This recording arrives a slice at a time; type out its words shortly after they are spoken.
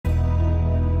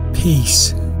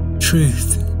Peace,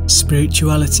 truth,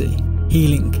 spirituality,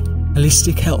 healing,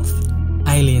 holistic health,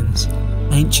 aliens,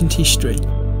 ancient history,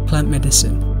 plant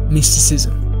medicine,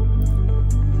 mysticism.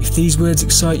 If these words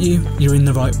excite you, you're in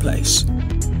the right place.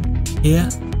 Here,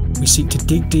 we seek to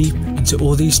dig deep into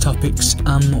all these topics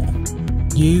and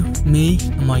more. You, me,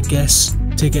 and my guests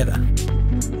together.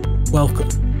 Welcome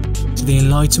to the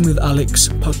Enlighten with Alex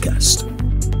podcast.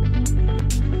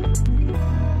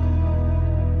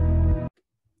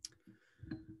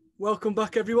 Welcome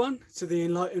back, everyone, to the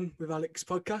Enlighten with Alex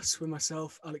podcast with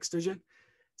myself, Alex Dudgeon.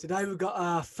 Today we've got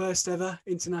our first ever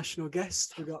international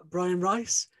guest. We've got Bryan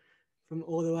Rice from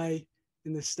all the way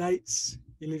in the States.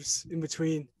 He lives in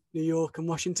between New York and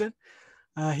Washington.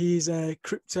 He's a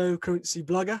cryptocurrency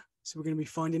blogger. So we're going to be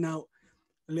finding out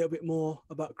a little bit more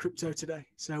about crypto today.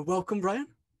 So welcome, Bryan.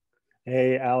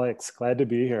 Hey, Alex. Glad to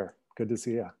be here. Good to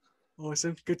see you.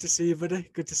 Awesome. Good to see you, buddy.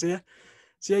 Good to see you.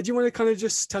 So yeah, do you want to kind of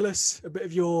just tell us a bit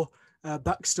of your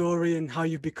backstory and how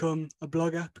you've become a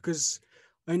blogger? Because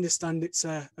I understand it's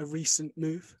a recent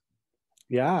move.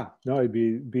 Yeah, no, I'd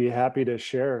be happy to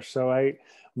share. So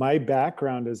my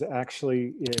background is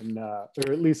actually in, or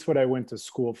at least what I went to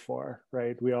school for,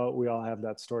 right? We all have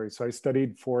that story. So I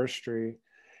studied forestry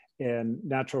and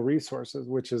natural resources,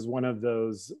 which is one of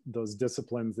those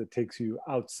disciplines that takes you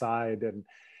outside.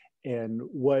 And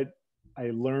what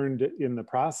I learned in the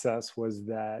process was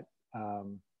that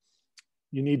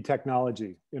you need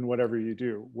technology in whatever you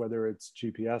do, whether it's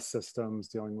GPS systems,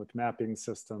 dealing with mapping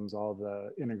systems, all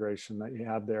the integration that you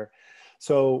have there.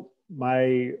 So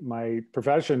my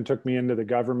profession took me into the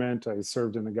government. I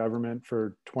served in the government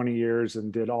for 20 years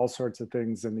and did all sorts of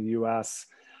things in the US.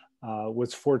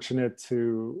 Was fortunate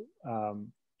to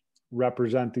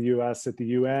represent the US at the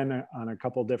UN on a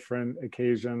couple different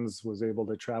occasions, was able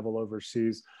to travel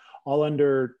overseas, all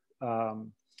under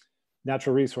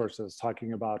natural resources,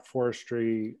 talking about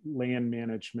forestry, land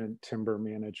management, timber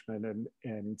management,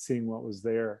 and seeing what was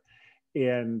there.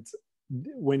 And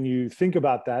when you think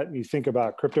about that and you think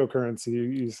about cryptocurrency,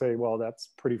 you say, well, that's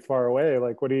pretty far away.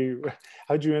 Like,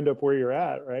 how'd you end up where you're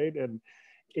at, right?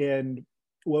 And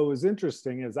what was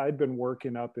interesting is I'd been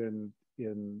working up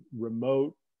in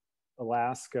remote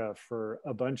Alaska for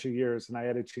a bunch of years, and I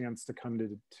had a chance to come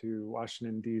to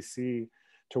Washington, D.C.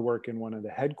 to work in one of the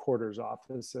headquarters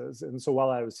offices. And so while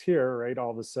I was here, right, all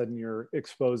of a sudden you're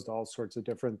exposed to all sorts of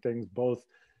different things, both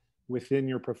within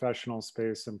your professional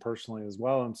space and personally as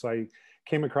well. And so I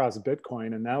came across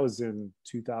Bitcoin, and that was in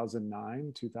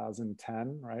 2009,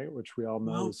 2010, right? Which we all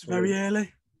know is very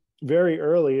early. Very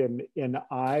early. And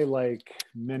I, like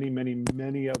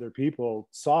many other people,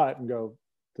 saw it and go,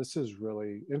 this is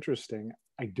really interesting.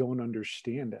 I don't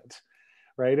understand it.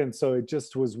 Right. And so it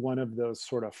just was one of those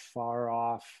sort of far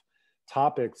off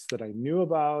topics that I knew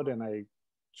about and I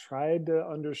tried to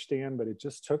understand, but it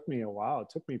just took me a while. It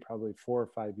took me probably 4 or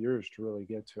 5 years to really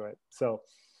get to it. So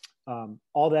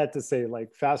all that to say,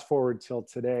 like, fast forward till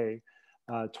today,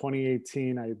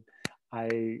 2018,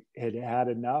 I had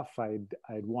enough. I'd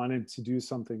wanted to do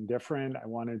something different. I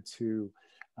wanted to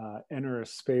enter a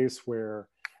space where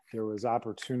there was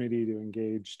opportunity to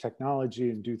engage technology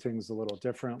and do things a little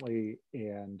differently.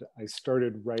 And I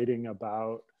started writing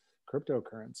about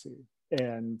cryptocurrency.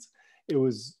 And it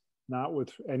was not with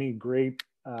any great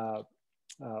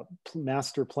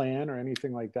master plan or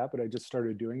anything like that, but I just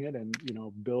started doing it and,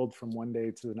 build from one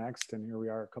day to the next. And here we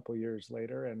are a couple of years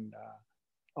later, and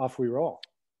off we roll.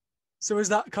 So is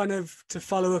that kind of to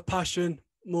follow a passion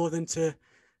more than to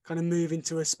kind of move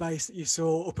into a space that you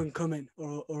saw up and coming,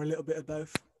 or a little bit of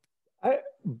both?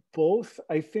 Both.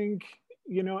 I think,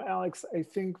 Alex, I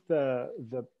think the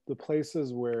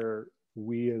places where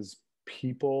we as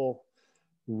people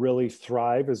really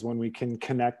thrive is when we can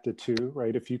connect the two,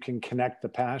 right? If you can connect the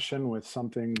passion with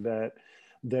something that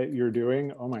you're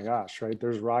doing, oh my gosh, right?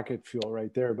 There's rocket fuel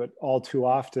right there. But all too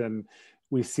often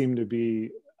we seem to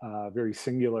be very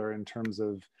singular in terms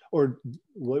of, or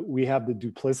we have the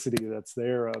duplicity that's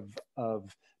there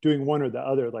of doing one or the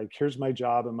other. Like, here's my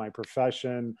job and my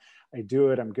profession. I do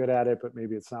it, I'm good at it, but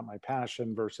maybe it's not my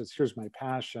passion, versus here's my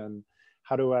passion.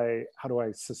 How do I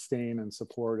sustain and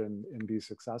support and be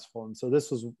successful? And so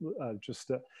this was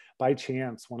just by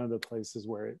chance, one of the places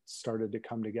where it started to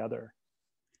come together.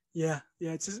 Yeah,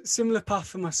 it's a similar path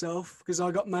for myself, because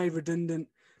I got made redundant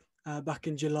back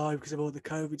in July because of all the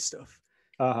COVID stuff.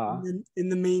 In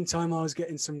the meantime, I was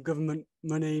getting some government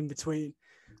money in between,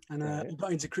 and I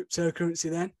got into cryptocurrency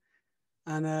then,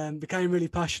 and became really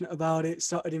passionate about it,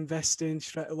 started investing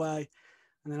straight away.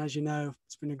 And then, as you know,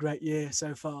 it's been a great year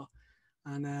so far.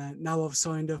 And now I've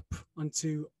signed up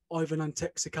onto Ivan and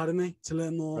Tech's Academy to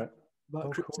learn more about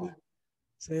crypto. Cool.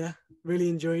 So yeah. Really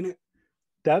enjoying it.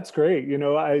 That's great. You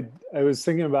know, I was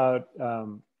thinking about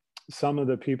some of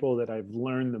the people that I've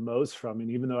learned the most from,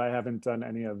 and even though I haven't done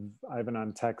any of Ivan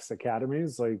on Tech's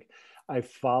academies, like I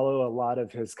follow a lot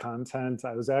of his content.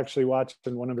 I was actually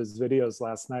watching one of his videos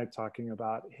last night talking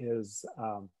about his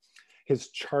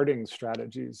charting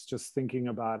strategies, just thinking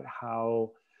about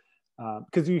how,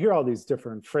 because you hear all these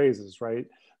different phrases, right?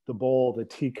 The bowl, the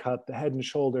teacup, the head and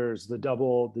shoulders, the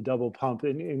double pump,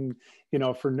 and you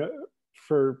know,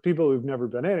 for people who've never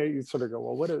been in it, you sort of go,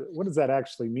 well, what does that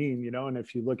actually mean? You know, and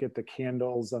if you look at the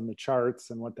candles on the charts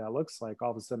and what that looks like,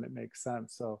 all of a sudden it makes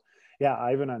sense. So yeah,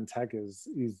 Ivan on Tech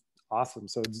he's awesome.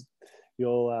 So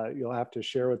you'll have to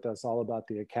share with us all about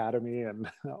the academy and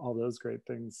all those great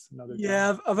things another time.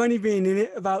 Yeah, I've only been in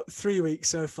it about 3 weeks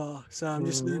so far, so I'm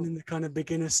just Mhm. learning the kind of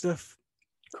beginner stuff.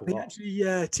 He Cool.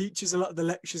 actually teaches a lot of the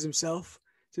lectures himself,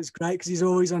 so it's great because he's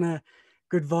always on a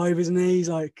good vibe, isn't he? He's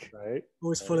like Right.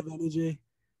 always full Right. of energy,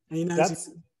 and he knows. That's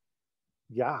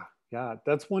Yeah, yeah.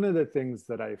 That's one of the things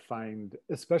that I find,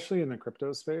 especially in the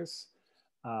crypto space,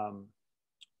 um,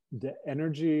 the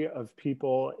energy of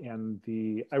people and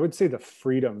I would say the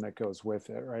freedom that goes with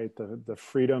it, right? The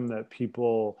freedom that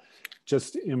people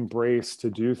just embrace to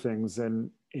do things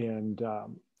and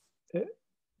it,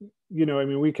 you know, I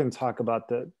mean, we can talk about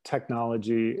the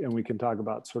technology and we can talk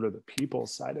about sort of the people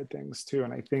side of things too.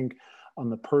 And I think on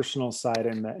the personal side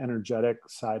and the energetic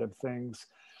side of things,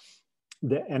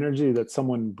 the energy that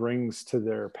someone brings to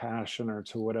their passion or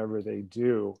to whatever they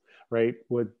do, right?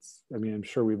 I mean, I'm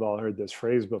sure we've all heard this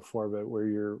phrase before, but where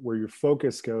your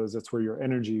focus goes, that's where your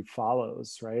energy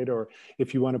follows, right? Or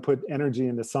if you want to put energy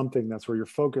into something, that's where your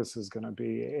focus is going to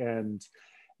be. And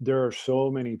there are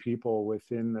so many people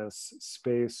within this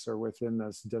space or within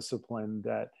this discipline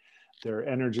that their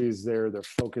energy is there, their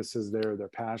focus is there, their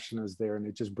passion is there, and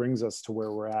it just brings us to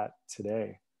where we're at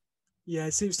today. Yeah,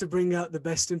 it seems to bring out the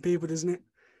best in people, doesn't it?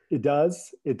 It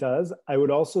does. It does. I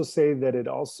would also say that it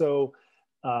also,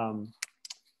 um,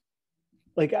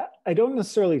 like, I don't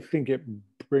necessarily think it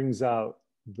brings out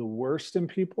the worst in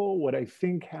people. What I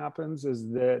think happens is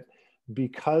that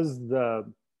because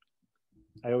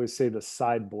I always say the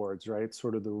sideboards, right?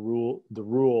 Sort of the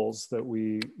rules that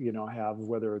we, you know, have,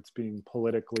 whether it's being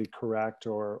politically correct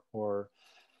or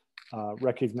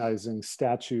recognizing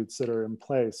statutes that are in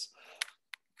place.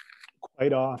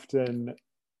 Quite often,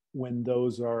 when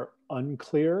those are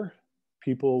unclear,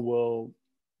 people will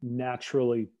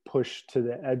naturally push to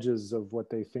the edges of what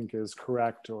they think is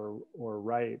correct or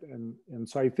right. And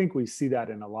so I think we see that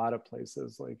in a lot of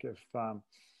places. Like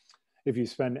if you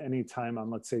spend any time on,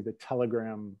 let's say, the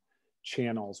Telegram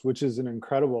channels, which is an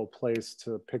incredible place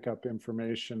to pick up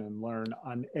information and learn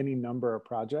on any number of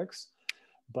projects.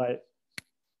 But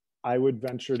I would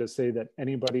venture to say that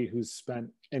anybody who's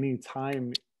spent any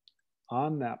time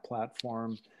on that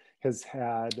platform has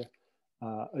had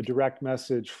a direct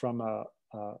message from a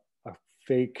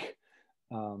fake,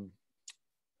 um,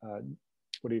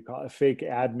 what do you call it? A fake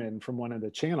admin from one of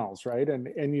the channels, right?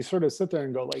 And you sort of sit there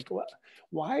and go like, what,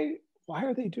 why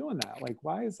are they doing that? Like,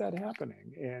 why is that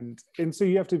happening? And so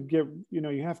you have to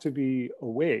you have to be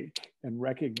awake and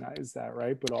recognize that,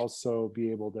 right? But also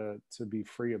be able to be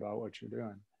free about what you're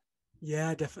doing.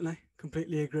 Yeah, definitely.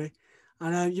 Completely agree.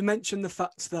 And you mentioned the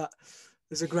fact that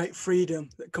there's a great freedom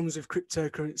that comes with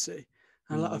cryptocurrency.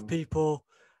 And a lot of Mm-hmm. people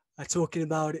are talking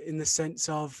about it in the sense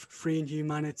of freeing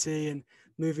humanity and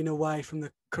moving away from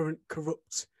the current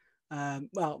corrupt,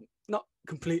 well, not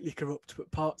completely corrupt,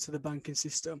 but parts of the banking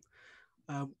system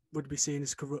would be seen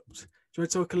as corrupt. Do you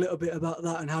want to talk a little bit about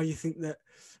that and how you think that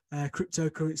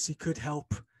cryptocurrency could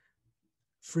help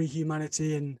free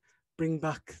humanity and bring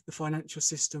back the financial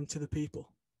system to the people?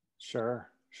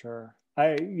 Sure, sure.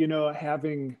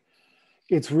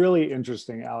 It's really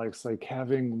interesting, Alex, like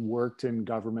having worked in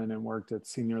government and worked at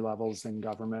senior levels in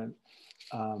government,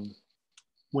 um,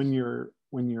 when you're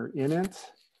in it,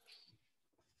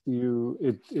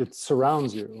 it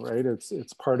surrounds you, right?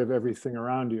 It's part of everything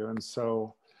around you. And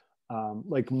so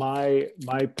like my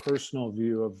personal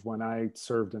view of when I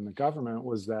served in the government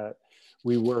was that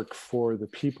we work for the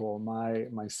people.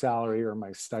 My salary or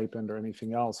my stipend or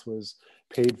anything else was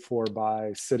paid for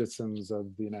by citizens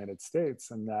of the United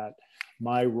States, and that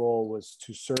my role was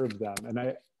to serve them.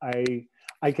 And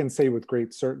I can say with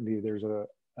great certainty there's a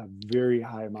very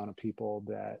high amount of people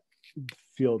that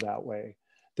feel that way.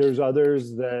 There's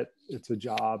others that it's a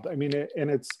job. I mean, I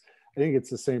think it's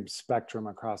the same spectrum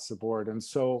across the board. And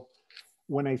so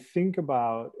when I think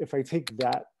about, if I take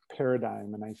that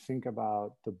paradigm and I think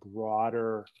about the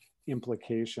broader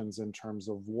implications in terms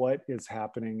of what is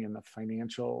happening in the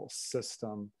financial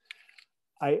system,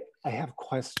 I have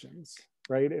questions,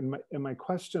 right? And my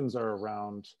questions are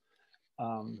around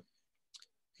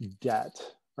debt,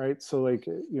 right? So like,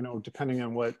 you know, depending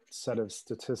on what set of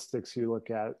statistics you look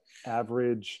at,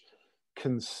 average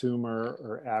consumer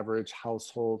or average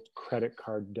household credit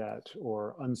card debt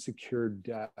or unsecured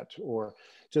debt, or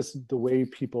just the way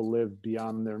people live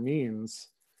beyond their means,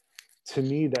 to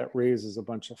me, that raises a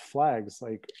bunch of flags.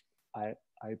 Like, I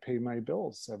pay my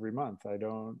bills every month. I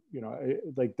don't, you know,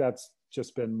 like that's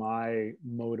just been my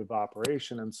mode of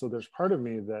operation. And so there's part of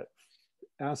me that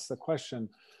asks the question,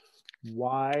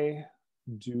 why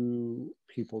do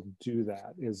people do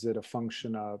that? Is it a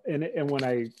function of, and when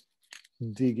I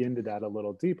dig into that a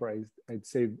little deeper, I'd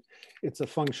say it's a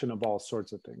function of all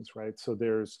sorts of things, right? So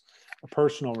there's a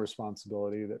personal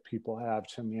responsibility that people have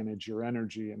to manage your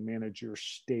energy and manage your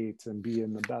state and be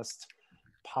in the best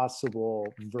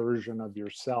possible version of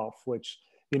yourself, which,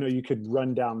 you know, you could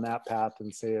run down that path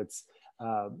and say it's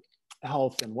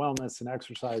health and wellness and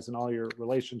exercise and all your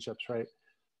relationships, right?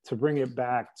 To bring it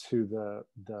back to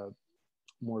the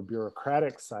more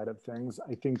bureaucratic side of things,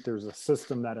 I think there's a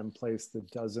system that in place that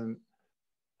doesn't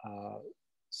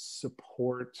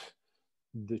support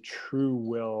the true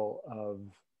will of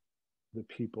the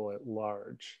people at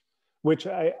large, which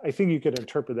I think you could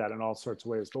interpret that in all sorts of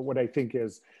ways. But what I think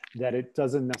is that it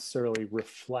doesn't necessarily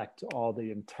reflect all the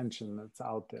intention that's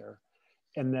out there.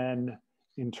 And then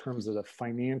in terms of the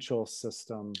financial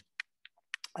system,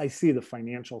 I see the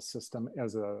financial system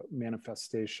as a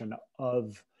manifestation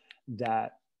of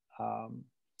that,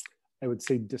 I would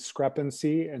say,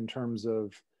 discrepancy in terms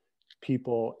of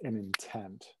people and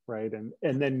intent, right?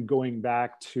 And then going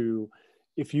back to,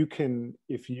 if you,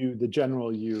 the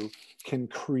general you, can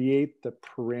create the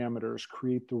parameters,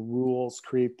 create the rules,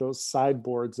 create those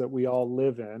sideboards that we all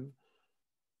live in,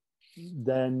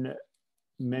 then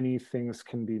many things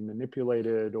can be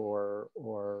manipulated or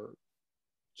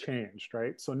changed,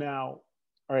 right? So now,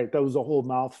 all right, that was a whole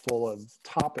mouthful of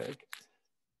topic.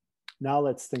 Now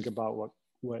let's think about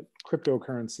what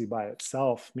cryptocurrency by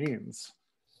itself means.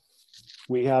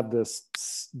 We have this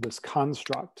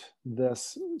construct,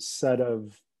 this set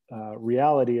of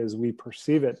reality as we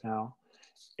perceive it now,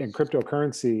 and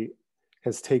cryptocurrency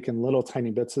has taken little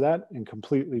tiny bits of that and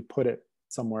completely put it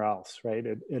somewhere else, right?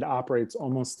 It operates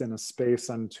almost in a space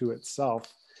unto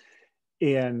itself.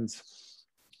 And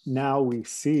now we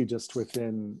see just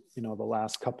within, you know, the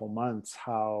last couple months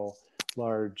how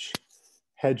large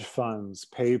hedge funds,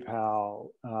 PayPal,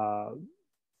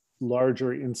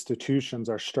 larger institutions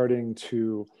are starting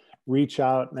to reach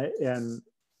out, and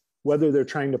whether they're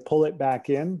trying to pull it back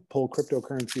in, pull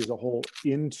cryptocurrency as a whole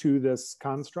into this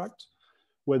construct,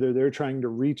 whether they're trying to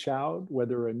reach out,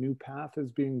 whether a new path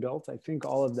is being built, I think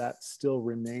all of that still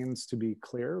remains to be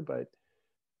clear,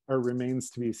 or remains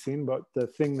to be seen. But the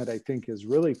thing that I think is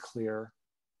really clear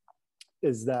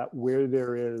is that where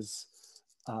there is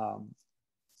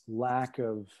lack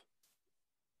of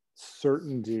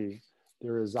certainty,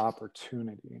 there is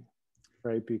opportunity,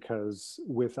 right? Because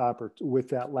with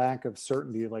that lack of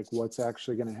certainty, like what's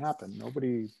actually going to happen,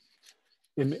 nobody,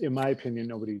 in my opinion,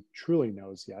 nobody truly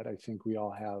knows yet. I think we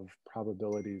all have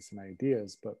probabilities and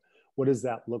ideas, but what does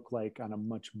that look like on a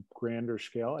much grander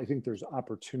scale? I think there's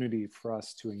opportunity for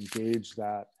us to engage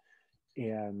that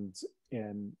and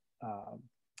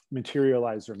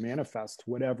materialize or manifest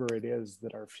whatever it is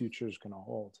that our future is going to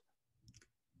hold.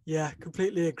 Yeah,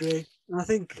 completely agree. And I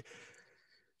think,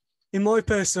 in my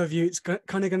personal view, it's kind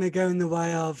of going to go in the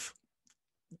way of,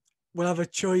 we'll have a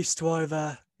choice to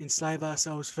either enslave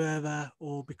ourselves further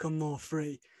or become more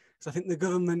free. So I think the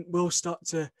government will start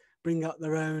to bring out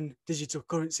their own digital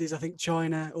currencies. I think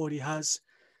China already has.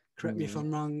 Correct me if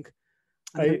I'm wrong.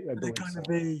 And I believe kind so. of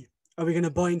be, are we going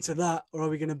to buy into that, or are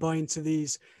we going to buy into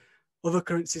these other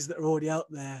currencies that are already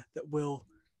out there that will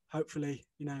hopefully,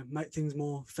 you know, make things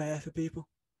more fair for people?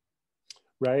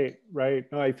 Right.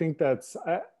 No, I think that's,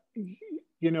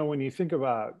 you know, when you think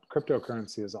about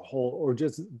cryptocurrency as a whole, or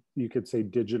just, you could say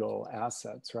digital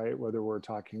assets, right? Whether we're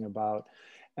talking about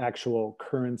actual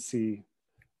currency,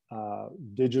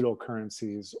 digital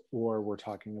currencies, or we're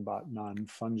talking about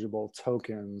non-fungible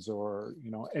tokens, or,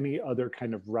 you know, any other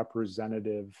kind of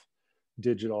representative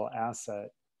digital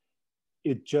asset,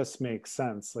 it just makes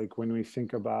sense. Like when we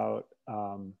think about,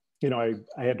 you know,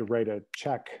 I had to write a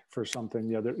check for something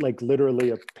the other, like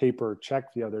literally a paper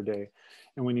check the other day.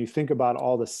 And when you think about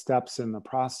all the steps in the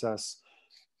process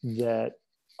that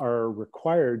are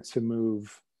required to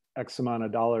move X amount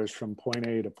of dollars from point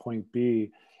A to point B,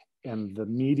 and the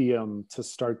medium to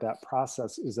start that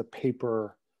process is a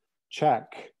paper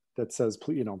check that says,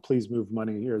 you know, please move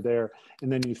money here or there.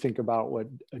 And then you think about what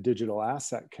a digital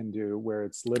asset can do, where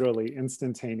it's literally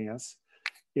instantaneous.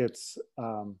 it's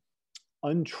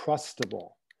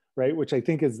untrustable, right? Which I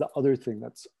think is the other thing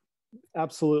that's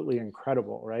absolutely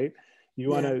incredible, right? You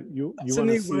want to That's a want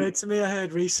to new see. word to me I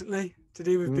heard recently to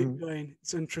do with Mhm. Bitcoin.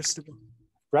 It's untrustable.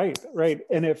 Right, right.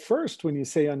 And at first, when you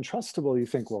say untrustable, you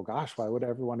think, well, gosh, why would I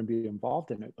ever want to be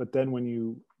involved in it? But then when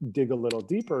you dig a little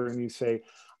deeper and you say,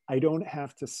 I don't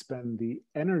have to spend the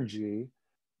energy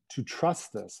to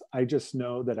trust this. I just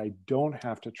know that I don't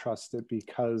have to trust it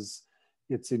because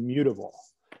it's immutable,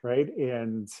 right?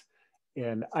 And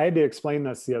I had to explain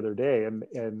this the other day,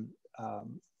 and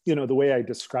you know, the way I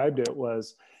described it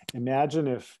was, imagine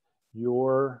if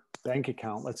your bank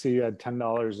account, let's say you had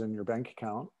 $10 in your bank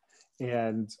account,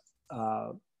 and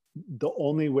the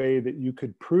only way that you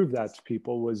could prove that to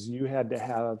people was you had to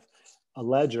have a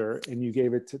ledger and you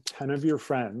gave it to 10 of your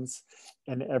friends,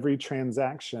 and every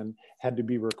transaction had to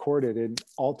be recorded in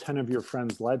all 10 of your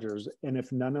friends' ledgers. And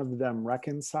if none of them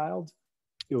reconciled,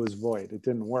 it was void. It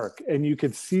didn't work. And you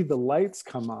could see the lights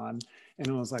come on, and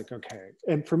it was like, okay.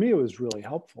 And for me, it was really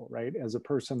helpful, right? As a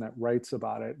person that writes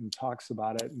about it and talks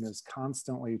about it and is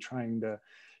constantly trying to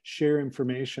share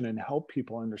information and help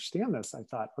people understand this, I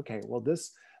thought, okay, well,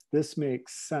 this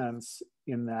makes sense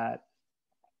in that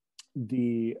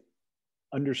the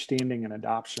understanding and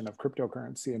adoption of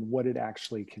cryptocurrency and what it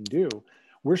actually can do.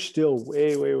 We're still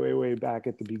way, way, way, way back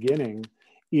at the beginning,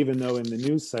 even though in the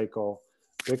news cycle,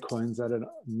 Bitcoin's at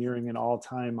nearing an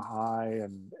all-time high,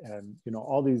 and you know,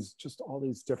 all these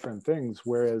different things.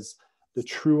 Whereas the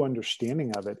true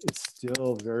understanding of it is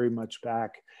still very much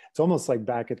back. It's almost like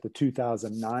back at the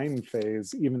 2009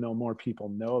 phase, even though more people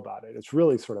know about it. It's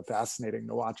really sort of fascinating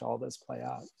to watch all this play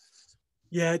out.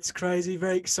 Yeah, it's crazy.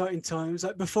 Very exciting times.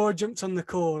 Like before I jumped on the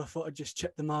call, I thought I'd just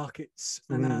check the markets,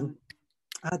 and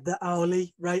I had the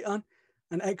hourly rate on,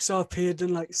 and XRP had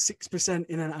done like 6%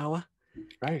 in an hour.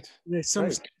 Right. Yeah,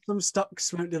 some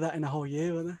stocks won't do that in a whole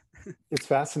year, will they? It's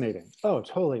fascinating. Oh,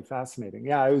 totally fascinating.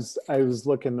 Yeah, I was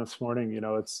looking this morning. You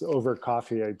know, it's over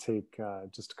coffee. I take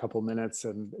just a couple minutes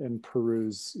and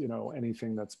peruse, you know,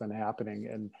 anything that's been happening,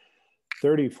 and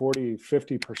 30, 40,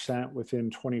 50% within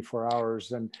 24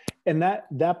 hours. And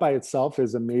that by itself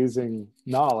is amazing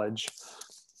knowledge.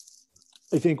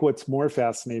 I think what's more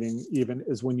fascinating even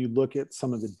is when you look at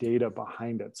some of the data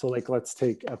behind it. So like, let's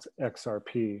take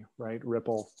XRP, right?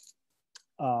 Ripple.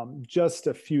 Just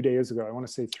a few days ago, I want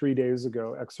to say 3 days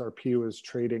ago, XRP was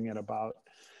trading at about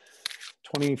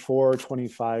 24,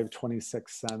 25,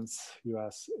 26 cents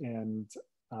US. And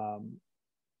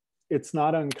it's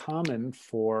not uncommon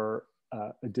for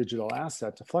a digital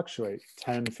asset to fluctuate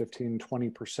 10, 15,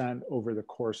 20% over the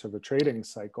course of a trading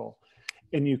cycle.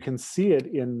 And you can see it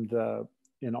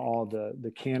in all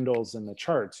the candles and the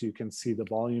charts. You can see the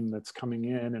volume that's coming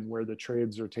in and where the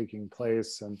trades are taking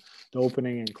place and the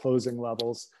opening and closing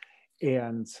levels.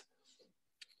 And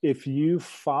if you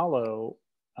follow,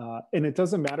 and it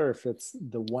doesn't matter if it's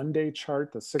the 1 day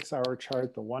chart, the 6-hour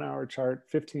chart, the 1 hour chart,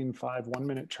 15/5, 1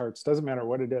 minute charts, doesn't matter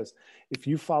what it is. If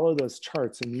you follow those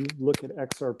charts and you look at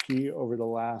XRP over the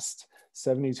last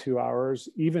 72 hours,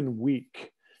 even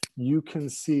week, you can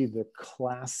see the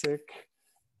classic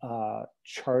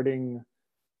charting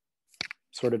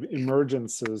sort of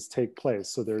emergences take place.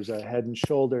 So there's a head and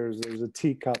shoulders, there's a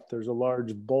teacup, there's a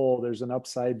large bowl, there's an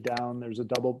upside down, there's a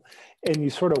double, and you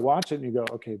sort of watch it and you go,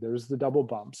 okay, there's the double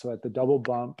bump. So at the double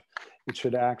bump, it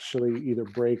should actually either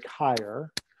break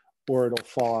higher or it'll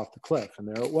fall off the cliff. And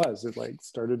there it was. It like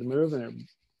started to move and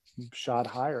it shot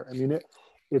higher. I mean,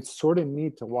 it's sort of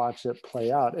neat to watch it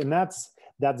play out. And that's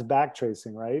back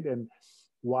tracing, right? And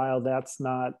while that's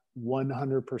not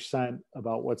 100%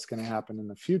 about what's going to happen in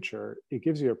the future, it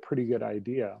gives you a pretty good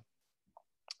idea.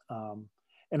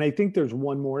 And I think there's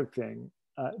one more thing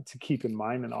to keep in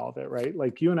mind in all of it, right?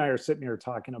 Like you and I are sitting here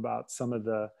talking about some of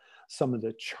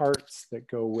the charts that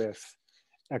go with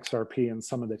XRP and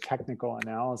some of the technical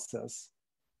analysis.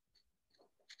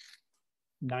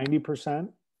 90%,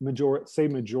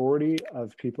 majority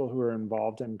of people who are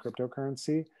involved in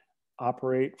cryptocurrency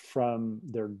operate from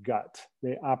their gut.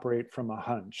 They operate from a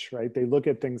hunch, right? They look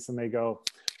at things and they go,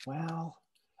 well,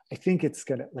 I think it's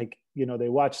gonna, like, you know, they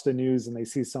watch the news and they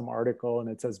see some article and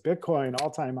it says Bitcoin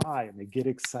all-time high, and they get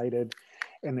excited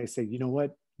and they say, you know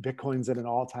what, Bitcoin's at an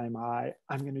all-time high.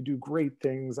 I'm gonna do great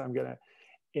things.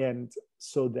 And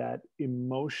so that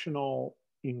emotional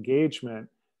engagement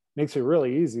makes it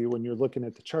really easy when you're looking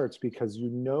at the charts, because you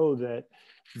know that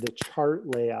the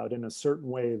chart layout in a certain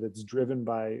way that's driven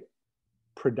by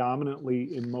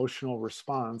predominantly emotional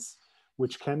response,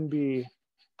 which can be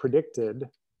predicted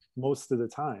most of the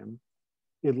time,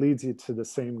 it leads you to the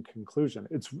same conclusion.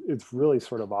 It's really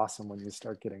sort of awesome when you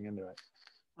start getting into it.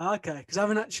 Okay, because I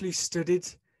haven't actually studied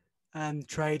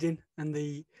trading and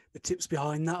the tips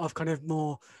behind that. I've kind of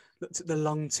more looked at the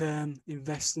long-term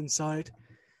investing side.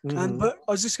 But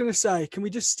I was just going to say, can we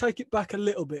just take it back a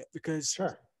little bit? Because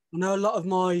Sure. I know a lot of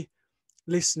my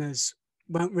listeners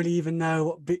won't really even know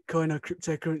what Bitcoin or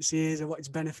cryptocurrency is or what its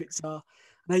benefits are.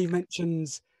 I know you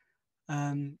mentioned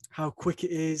how quick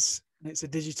it is and it's a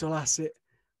digital asset.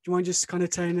 Do you mind just kind of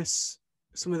telling us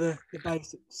some of the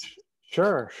basics?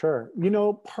 Sure, sure. You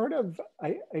know, part of,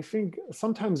 I think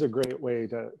sometimes a great way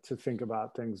to think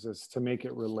about things is to make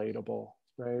it relatable,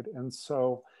 right? And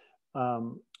so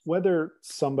whether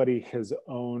somebody has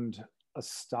owned a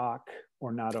stock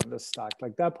or not owned a stock,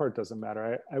 like that part doesn't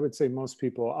matter. I would say most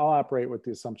people, I'll operate with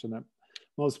the assumption that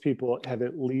most people have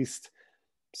at least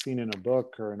seen in a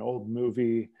book or an old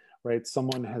movie, right?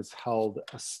 Someone has held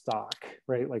a stock,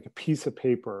 right? Like a piece of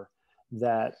paper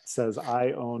that says,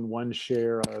 I own one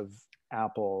share of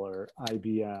Apple or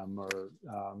IBM or,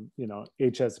 you know,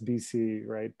 HSBC,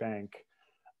 right? Bank.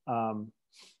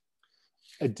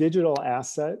 A digital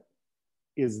asset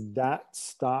is that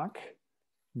stock,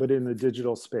 but in the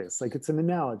digital space. Like it's an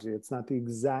analogy. It's not the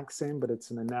exact same, but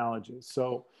it's an analogy.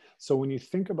 So when you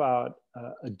think about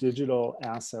a digital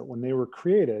asset, when they were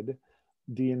created,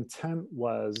 the intent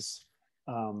was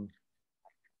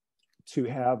to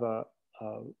have a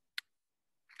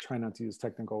try not to use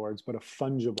technical words, but a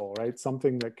fungible, right?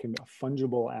 Something that can, a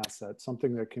fungible asset,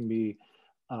 something that can be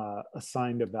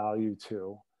assigned a value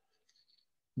to,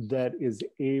 that is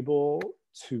able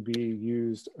to be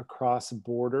used across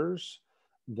borders,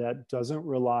 that doesn't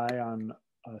rely on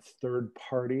a third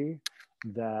party,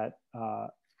 that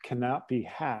cannot be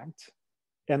hacked.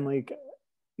 And like,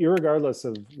 irregardless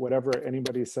of whatever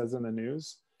anybody says in the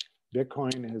news,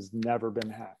 Bitcoin has never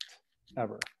been hacked,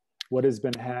 ever. What has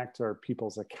been hacked are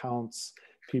people's accounts.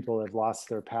 People have lost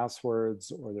their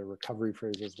passwords or their recovery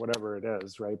phrases, whatever it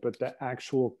is, right? But the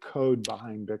actual code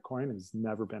behind Bitcoin has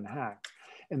never been hacked.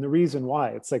 And the reason why,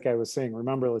 it's like I was saying,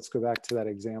 remember, let's go back to that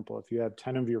example. If you have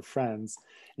 10 of your friends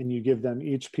and you give them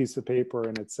each piece of paper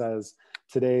and it says,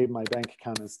 today my bank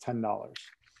account is $10.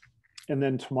 And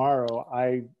then tomorrow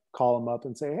I call them up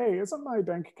and say, hey, isn't my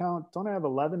bank account, don't I have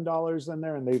 $11 in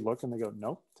there? And they look and they go,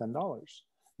 nope, $10.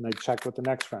 And they check with the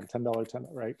next friend, $10,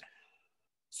 right?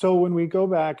 So when we go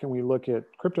back and we look at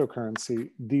cryptocurrency,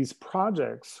 these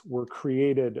projects were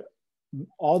created,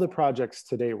 all the projects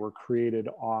today were created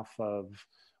off of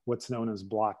what's known as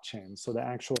blockchain. So the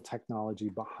actual technology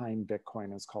behind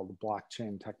Bitcoin is called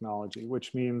blockchain technology,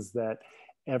 which means that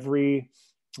every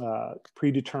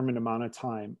predetermined amount of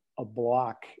time, a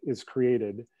block is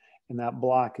created, and that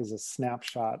block is a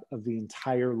snapshot of the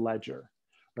entire ledger,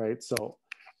 right? So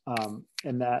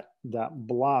and that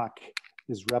block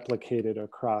is replicated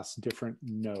across different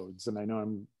nodes. And I know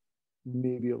I'm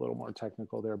maybe a little more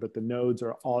technical there, but the nodes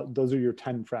are all, those are your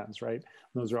 10 friends, right?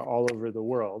 Those are all over the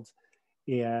world.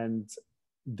 And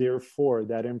therefore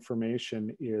that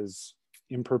information is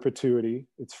in perpetuity,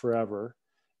 it's forever,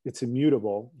 it's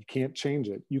immutable, you can't change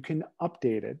it. You can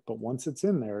update it, but once it's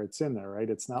in there, right?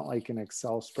 It's not like an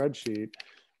Excel spreadsheet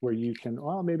where you can,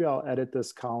 well, maybe I'll edit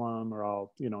this column or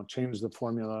I'll, you know, change the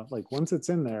formula. Like once it's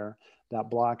in there, that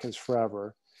block is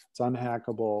forever. It's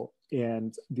unhackable.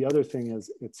 And the other thing is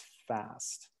it's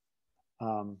fast.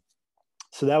 So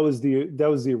that was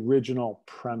the original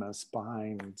premise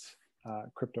behind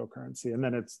cryptocurrency. And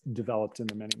then it's developed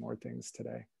into many more things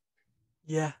today.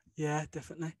 Yeah,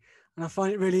 definitely. And I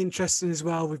find it really interesting as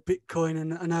well with Bitcoin,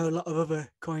 and I know a lot of other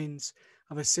coins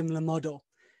have a similar model,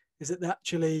 is that they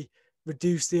actually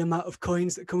reduce the amount of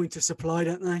coins that come into supply,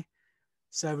 don't they?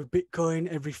 So with Bitcoin,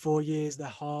 every 4 years, they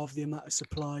halve the amount of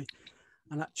supply.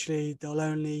 And actually, there'll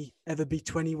only ever be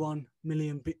 21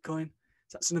 million Bitcoin.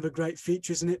 So that's another great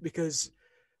feature, isn't it? Because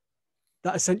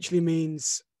that essentially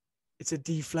means it's a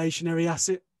deflationary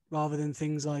asset rather than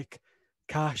things like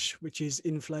cash, which is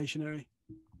inflationary.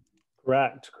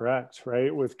 Correct,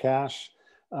 right? With cash,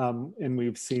 and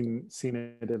we've seen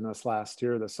it in this last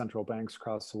year, the central banks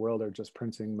across the world are just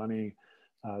printing money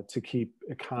to keep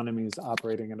economies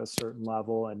operating at a certain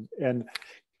level. And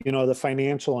you know, the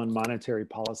financial and monetary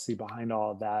policy behind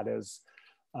all of that is,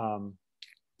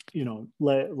 you know,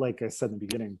 like I said in the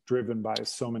beginning, driven by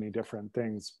so many different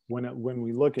things. When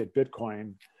we look at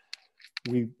Bitcoin,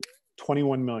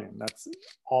 21 million, that's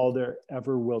all there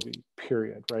ever will be,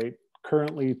 period, right?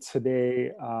 Currently today,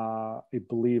 I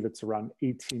believe it's around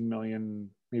 18 million,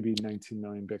 maybe 19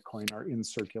 million Bitcoin are in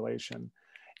circulation.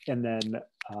 And then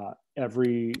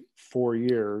every 4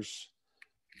 years,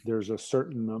 there's a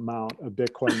certain amount of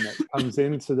Bitcoin that comes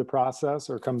into the process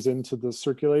or comes into the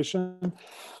circulation.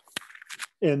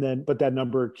 And then, but that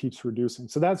number keeps reducing.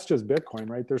 So that's just Bitcoin,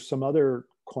 right? There's some other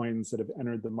coins that have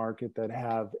entered the market that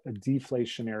have a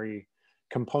deflationary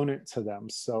component to them.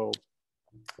 So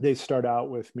they start out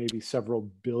with maybe several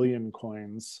billion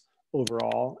coins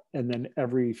overall, and then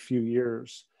every few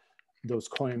years, those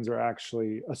coins are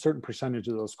actually, a certain percentage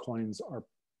of those coins are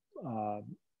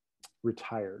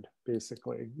retired,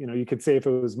 basically. You know, you could say if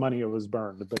it was money, it was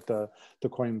burned, but the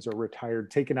coins are retired,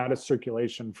 taken out of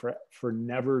circulation for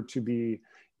never to be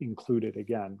included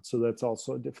again. So that's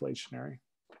also deflationary.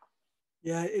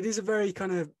 Yeah, it is a very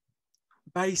kind of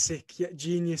basic yet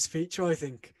genius feature, I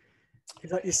think.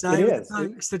 Because like you say, with the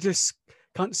banks, they're just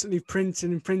constantly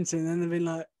printing and printing, and then they've been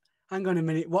like, hang on a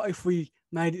minute, what if we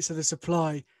made it so the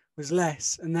supply was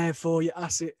less, and therefore your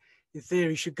asset, in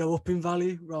theory, should go up in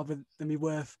value rather than be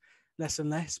worth less and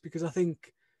less? Because I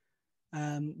think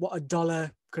what a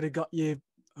dollar could have got you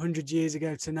 100 years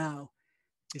ago to now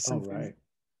is something,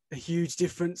 a huge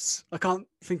difference. I can't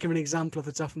think of an example off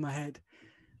the top of my head.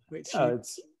 Which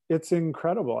it's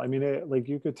incredible. I mean, like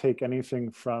you could take anything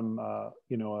from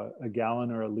you know, a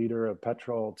gallon or a liter of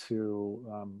petrol to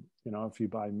you know, if you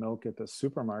buy milk at the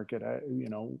supermarket, you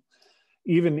know,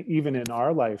 even in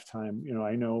our lifetime, you know,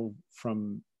 I know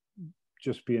from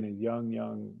just being a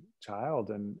young child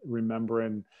and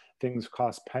remembering things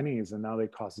cost pennies and now they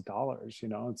cost dollars. You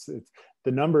know, it's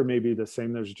the number may be the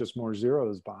same, there's just more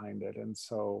zeros behind it. And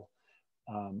so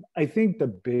I think the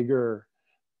bigger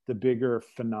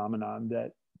phenomenon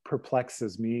that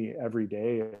perplexes me every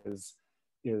day is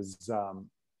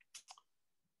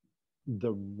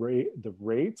the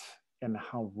rate and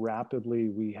how rapidly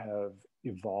we have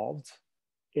evolved.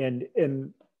 And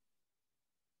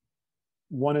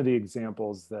one of the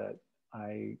examples that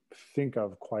I think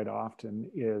of quite often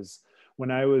is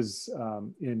when I was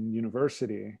in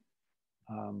university.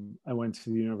 I went to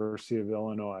the University of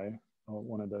Illinois,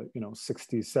 one of the, you know,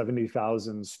 60,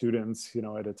 70,000 students, you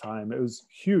know, at a time. It was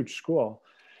a huge school.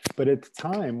 But at the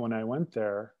time when I went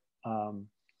there,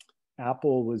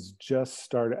 Apple was just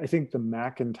started. I think the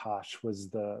Macintosh was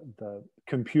the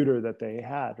computer that they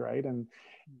had, right?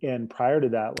 And prior to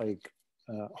that, like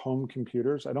home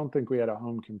computers, I don't think we had a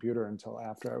home computer until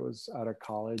after I was out of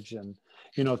college. And,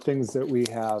 you know, things that we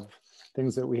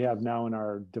have now in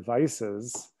our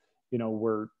devices, you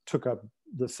know, took up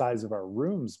the size of our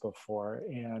rooms before.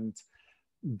 And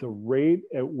the rate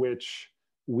at which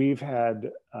we've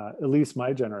had, at least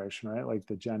my generation, right, like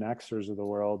the Gen Xers of the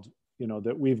world, you know,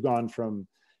 that we've gone from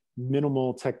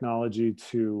minimal technology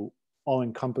to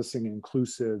all-encompassing,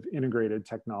 inclusive, integrated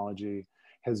technology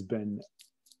has been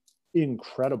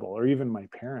incredible. Or even my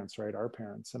parents, right, our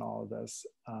parents and all of this.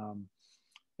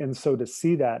 And so to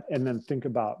see that and then think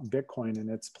about Bitcoin and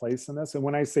its place in this, and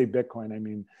when I say Bitcoin, I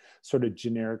mean sort of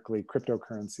generically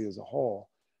cryptocurrency as a whole,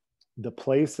 the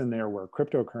place in there where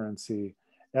cryptocurrency,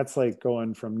 that's like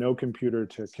going from no computer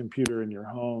to computer in your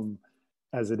home,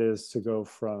 as it is to go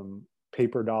from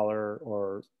paper dollar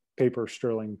or paper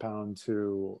sterling pound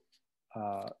to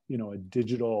you know, a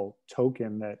digital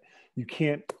token that you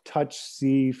can't touch,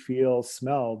 see, feel,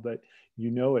 smell, but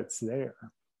you know it's there.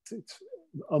 It's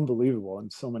unbelievable in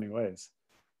so many ways.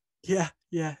 Yeah,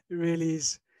 it really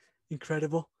is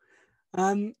incredible.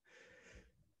 So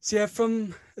yeah,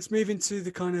 let's move into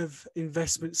the kind of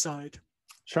investment side.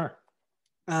 Sure.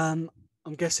 I'm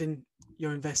guessing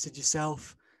you're invested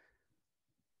yourself.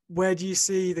 Where do you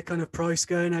see the kind of price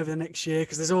going over the next year?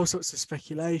 Because there's all sorts of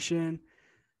speculation.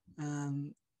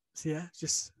 So yeah,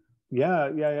 just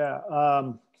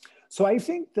so I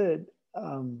think that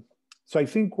I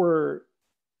think we're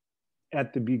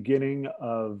at the beginning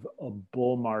of a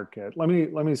bull market. Let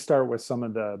me start with some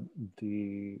of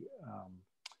the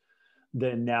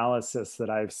analysis that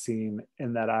I've seen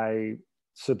and that I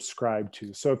subscribe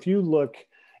to. So if you look,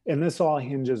 and this all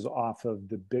hinges off of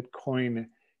the Bitcoin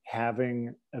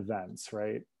halving events,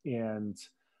 right? And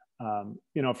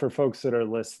you know, for folks that are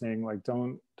listening, like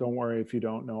don't worry if you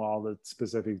don't know all the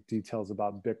specific details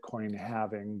about Bitcoin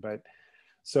halving, but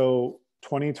so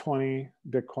 2020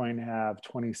 Bitcoin halved,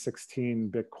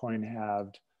 2016 Bitcoin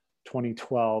halved,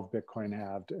 2012 Bitcoin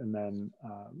halved, and then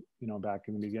you know, back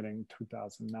in the beginning,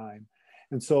 2009.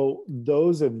 And so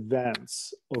those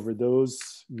events over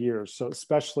those years, so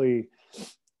especially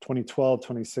 2012,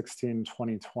 2016,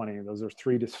 2020, those are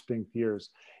three distinct years.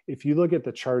 If you look at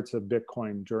the charts of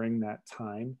Bitcoin during that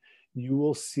time, you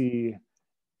will see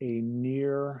a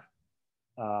near,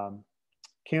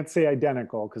 can't say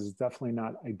identical because it's definitely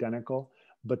not identical,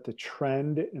 but the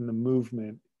trend and the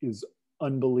movement is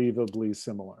unbelievably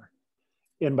similar.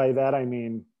 And by that, I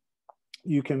mean,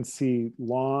 you can see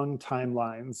long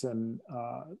timelines, and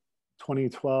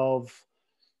 2012,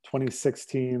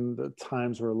 2016, the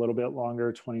times were a little bit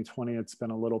longer. 2020, it's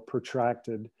been a little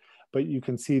protracted, but you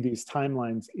can see these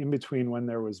timelines in between when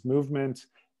there was movement,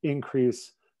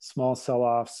 increase, small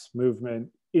sell-offs, movement,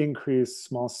 increase,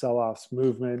 small sell-offs,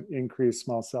 movement, increase,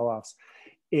 small sell-offs.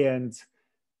 And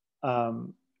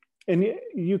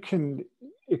you can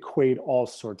equate all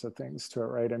sorts of things to it,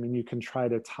 right? I mean, you can try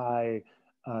to tie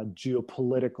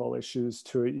geopolitical issues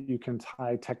to it. You can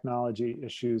tie technology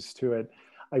issues to it.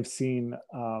 I've seen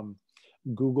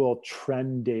Google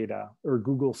trend data or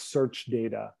Google search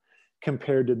data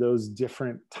compared to those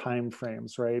different time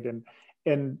frames, right?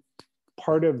 And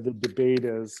part of the debate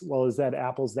is, well, is that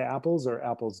apples to apples or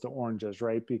apples to oranges,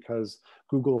 right? Because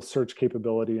Google search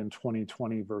capability in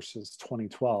 2020 versus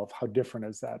 2012, how different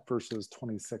is that versus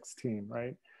 2016,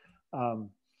 right?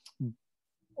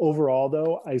 Overall,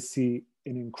 though, I see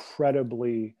an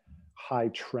incredibly high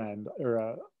trend or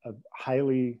a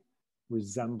highly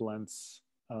resemblance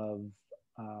of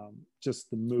just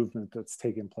the movement that's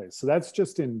taken place. So that's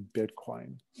just in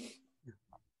Bitcoin.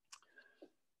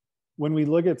 When we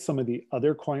look at some of the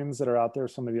other coins that are out there,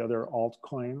 some of the other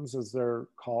altcoins, as they're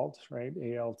called, right?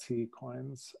 ALT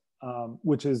coins,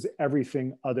 which is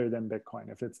everything other than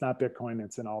Bitcoin. If it's not Bitcoin,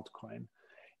 it's an altcoin.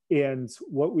 And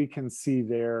what we can see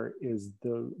there is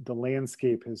the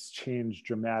landscape has changed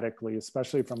dramatically,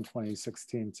 especially from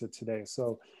 2016 to today.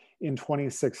 So in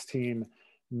 2016,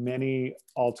 many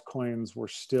altcoins were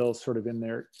still sort of in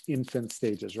their infant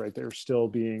stages, right? They were still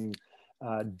being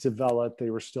developed.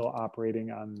 They were still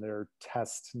operating on their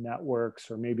test networks,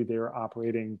 or maybe they were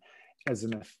operating as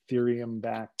an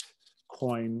Ethereum-backed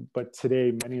coin. But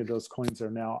today, many of those coins are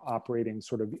now operating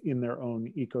sort of in their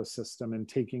own ecosystem and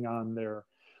taking on their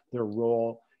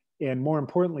role. And more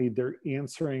importantly, they're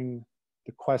answering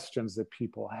the questions that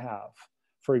people have.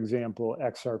 For example,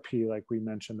 XRP, like we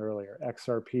mentioned earlier,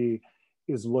 XRP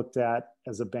is looked at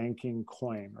as a banking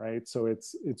coin, right? So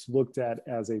it's looked at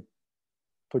as a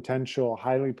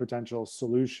highly potential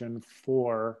solution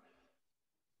for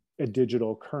a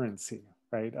digital currency,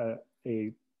 right?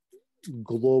 A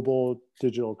global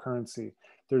digital currency.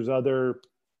 There's other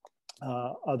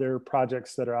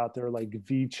projects that are out there, like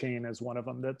VeChain is one of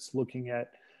them that's looking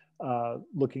at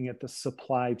the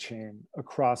supply chain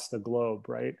across the globe,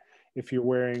 right? If you're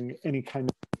wearing any kind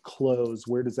of clothes,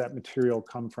 where does that material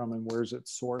come from and where is it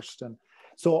sourced? And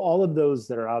so all of those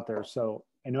that are out there. So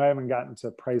I know I haven't gotten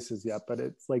to prices yet, but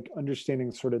it's like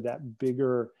understanding sort of that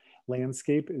bigger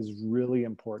landscape is really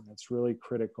important. It's really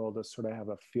critical to sort of have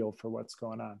a feel for what's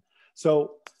going on.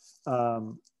 So I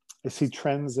see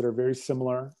trends that are very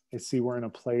similar. I see we're in a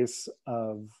place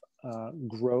of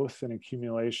growth and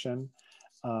accumulation.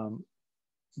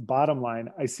 Bottom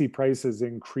line, I see prices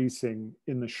increasing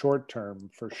in the short term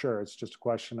for sure. It's just a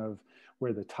question of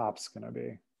where the top's going to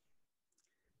be.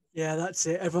 Yeah, that's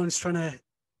it. Everyone's trying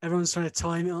to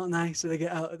time it, aren't they? So they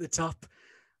get out at the top.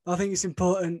 I think it's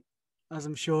important, as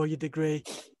I'm sure you'd agree,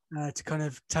 to kind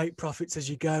of take profits as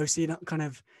you go, so you're not kind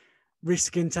of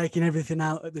risking taking everything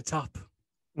out at the top.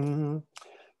 Mm-hmm.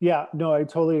 Yeah, no, I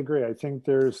totally agree. I think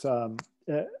there's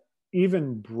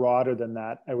even broader than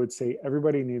that. I would say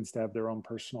everybody needs to have their own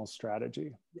personal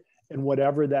strategy, and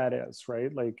whatever that is,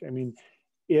 right? Like, I mean,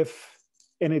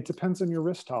 and it depends on your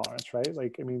risk tolerance, right?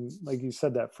 Like, I mean, like you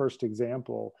said, that first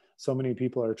example, so many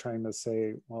people are trying to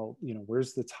say, well, you know,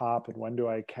 where's the top and when do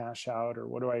I cash out or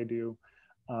what do I do?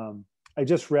 I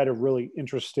just read a really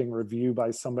interesting review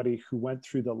by somebody who went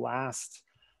through the last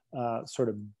sort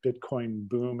of Bitcoin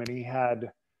boom, and he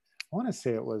had, I want to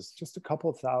say it was just a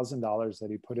couple $1,000s that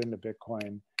he put into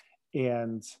Bitcoin,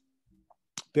 and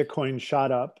Bitcoin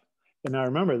shot up. And now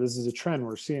remember, this is a trend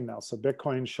we're seeing now. So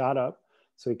Bitcoin shot up.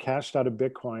 So he cashed out of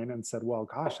Bitcoin and said, well,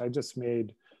 gosh, I just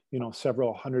made, you know,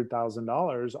 several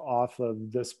 $100,000 off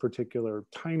of this particular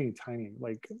tiny,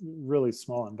 like really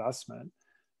small investment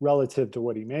relative to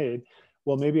what he made.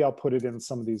 Well, maybe I'll put it in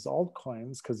some of these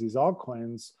altcoins, because these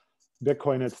altcoins,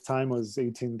 Bitcoin at the time was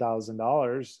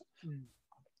 $18,000.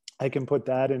 I can put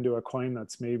that into a coin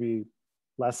that's maybe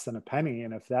less than a penny.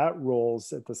 And if that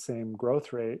rolls at the same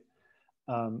growth rate,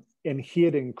 and he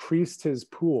had increased his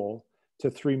pool to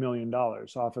 $3 million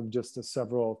off of just a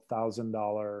several thousand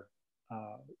dollar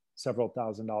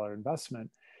investment.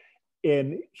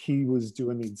 And he was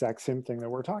doing the exact same thing that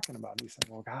we're talking about. He said,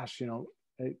 well, gosh, you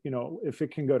know, if it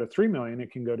can go to 3 million,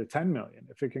 it can go to 10 million.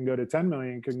 If it can go to 10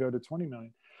 million, it can go to 20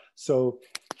 million. So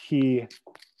he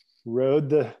rode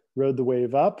the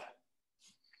wave up,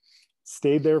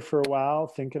 stayed there for a while,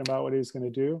 thinking about what he was going to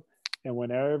do. And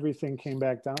when everything came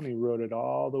back down, he rode it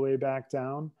all the way back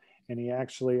down. And he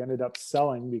actually ended up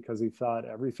selling because he thought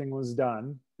everything was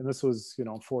done. And this was, you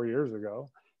know, 4 years ago.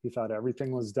 He thought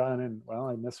everything was done. And well,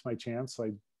 I missed my chance. So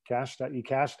he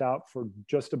cashed out for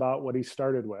just about what he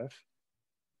started with.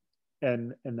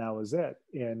 and that was it.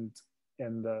 And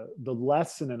the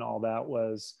lesson in all that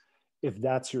was, if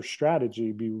that's your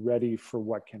strategy, be ready for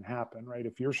what can happen, right?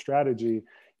 If your strategy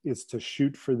is to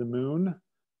shoot for the moon,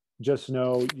 just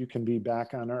know you can be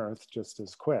back on Earth just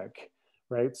as quick,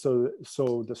 right? So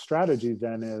the strategy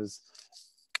then is,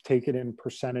 take it in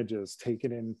percentages, take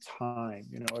it in time.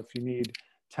 You know, if you need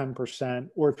 10%,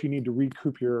 or if you need to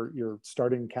recoup your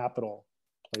starting capital,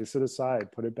 place it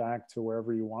aside, put it back to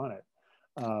wherever you want it.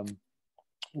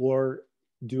 Or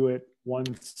do it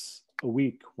once a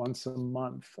week, once a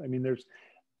month. I mean,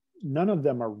 none of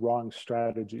them are wrong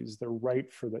strategies. They're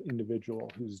right for the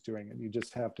individual who's doing it. You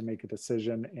just have to make a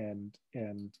decision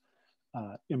and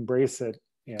embrace it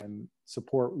and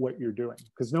support what you're doing,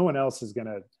 because no one else is going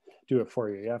to do it for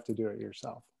you. You have to do it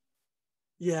yourself.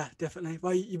 Yeah, definitely.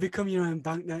 Well, you become your own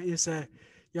bank, don't you? So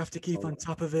you have to keep on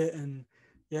top of it and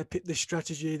pick the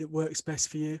strategy that works best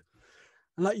for you.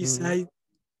 And like you say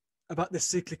about the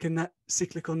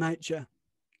cyclical nature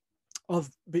of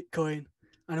Bitcoin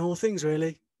and all things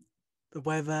really, the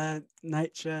weather,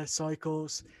 nature,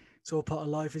 cycles, it's all part of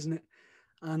life, isn't it?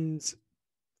 And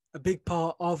a big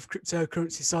part of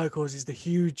cryptocurrency cycles is the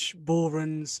huge bull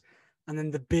runs and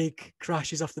then the big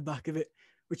crashes off the back of it,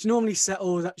 which normally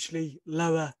settles actually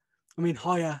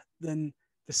higher than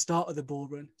the start of the bull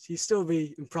run. So you still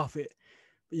be in profit,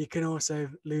 but you can also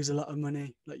lose a lot of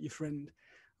money, like your friend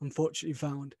unfortunately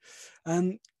found.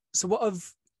 So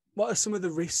what are some of the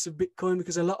risks of Bitcoin?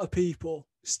 Because a lot of people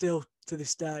still to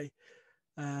this day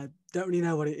don't really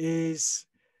know what it is.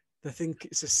 They think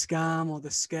it's a scam, or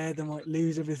they're scared they might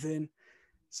lose everything.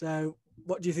 So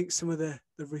what do you think some of the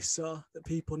risks are that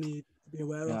people need to be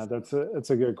aware of? That's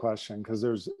a good question, because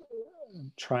there's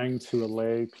trying to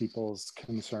allay people's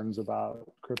concerns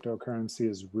about cryptocurrency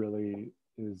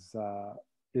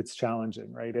it's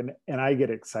challenging, right? And I get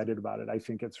excited about it. I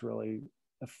think it's really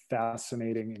a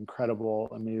fascinating, incredible,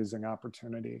 amazing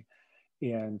opportunity.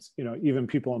 And, you know, even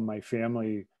people in my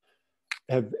family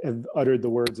have uttered the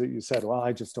words that you said. Well,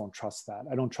 I just don't trust that.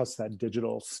 I don't trust that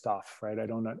digital stuff, right? I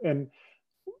don't know.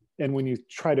 And when you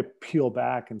try to peel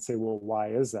back and say, well,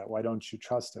 why is that? Why don't you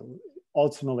trust it?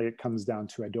 Ultimately, it comes down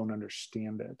to, I don't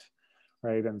understand it,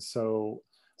 right? And so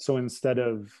instead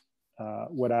of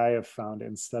what I have found,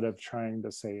 instead of trying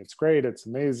to say it's great, it's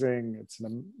amazing, it's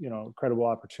an incredible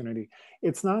opportunity,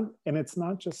 it's not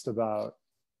just about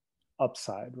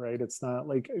upside, right? It's not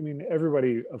like, I mean,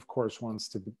 everybody of course wants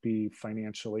to be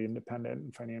financially independent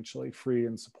and financially free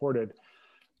and supported.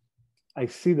 I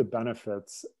see the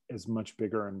benefits as much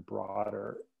bigger and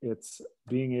broader. It's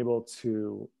being able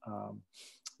to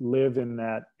live in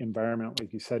that environment,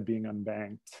 like you said, being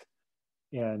unbanked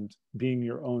and being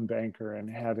your own banker, and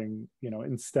having,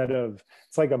 instead of,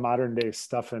 it's like a modern day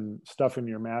stuffing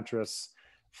your mattress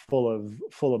full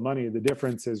of money. The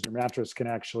difference is your mattress can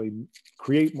actually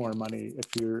create more money if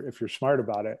you're smart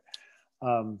about it.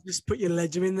 Just put your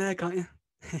ledger in there, can't you?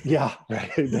 Yeah,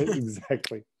 right.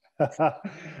 Exactly.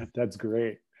 That's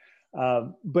great.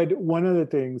 But one of the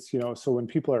things, so when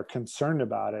people are concerned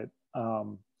about it,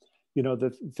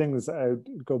 the things, I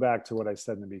go back to what I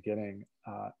said in the beginning.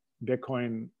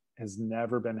 Bitcoin has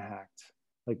never been hacked.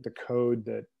 Like, the code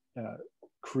that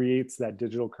creates that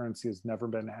digital currency has never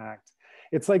been hacked.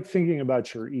 It's like thinking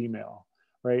about your email,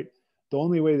 right? The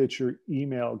only way that your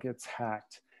email gets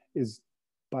hacked is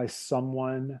by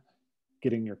someone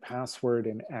getting your password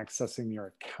and accessing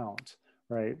your account,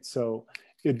 right? So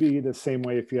it'd be the same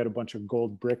way if you had a bunch of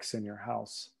gold bricks in your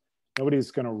house.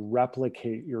 Nobody's going to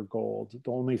replicate your gold.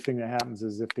 The only thing that happens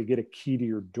is if they get a key to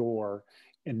your door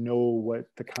and know what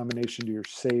the combination to your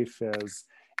safe is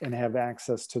and have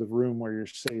access to the room where your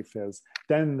safe is,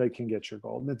 then they can get your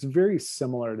gold. And it's very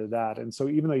similar to that. And so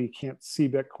even though you can't see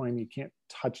Bitcoin, you can't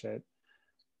touch it,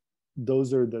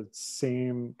 those are the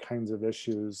same kinds of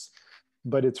issues,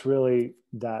 but it's really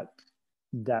that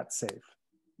safe.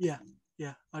 Yeah,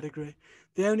 I'd agree.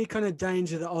 The only kind of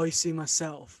danger that I see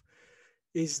myself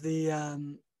is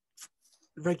the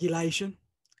regulation,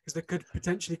 because they could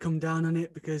potentially come down on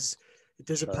it because it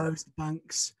does oppose the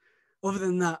banks. Other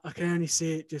than that, I can only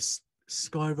see it just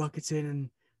skyrocketing and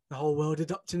the whole world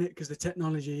adopting it, because the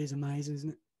technology is amazing, isn't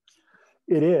it?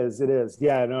 It is.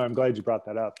 Yeah, no, I'm glad you brought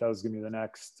that up. That was going to be the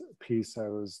next piece I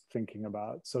was thinking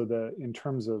about. So in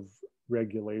terms of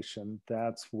regulation,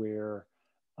 that's where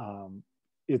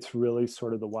it's really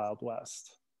sort of the Wild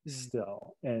West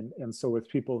still. And so with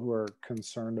people who are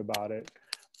concerned about it,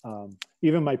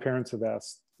 even my parents have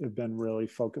been really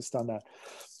focused on that.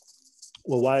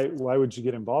 Well, why would you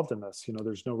get involved in this?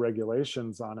 There's no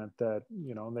regulations on it that,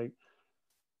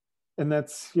 And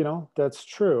that's, that's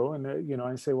true. And,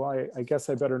 I say, well, I guess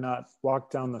I better not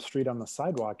walk down the street on the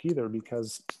sidewalk either,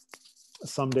 because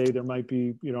someday there might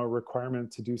be, a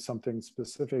requirement to do something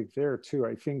specific there too.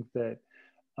 I think that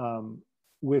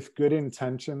with good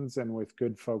intentions and with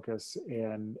good focus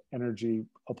and energy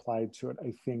applied to it,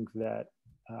 I think that,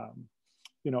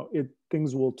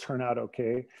 things will turn out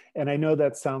okay. And I know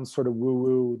that sounds sort of woo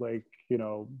woo, like,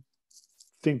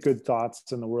 think good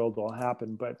thoughts and the world will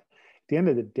happen. But at the end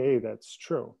of the day, that's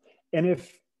true. And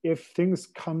if things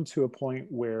come to a point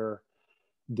where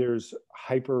there's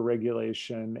hyper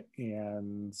regulation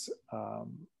and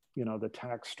the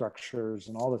tax structures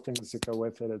and all the things that go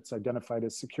with it, it's identified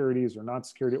as securities or not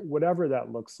security, whatever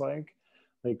that looks like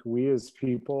we as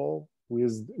people, we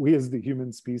as the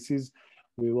human species,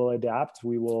 we will adapt,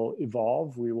 we will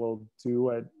evolve, we will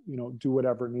do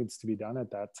whatever needs to be done at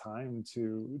that time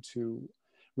to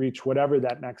reach whatever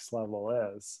that next level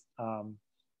is.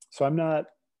 So I'm not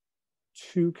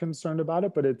too concerned about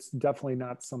it, but it's definitely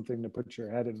not something to put your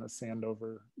head in the sand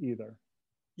over either.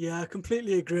 Yeah, I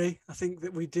completely agree. I think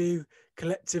that we do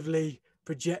collectively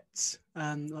project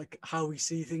like how we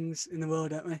see things in the world,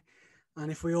 don't we? And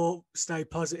if we all stay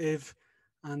positive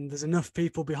and there's enough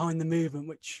people behind the movement,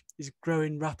 which is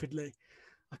growing rapidly,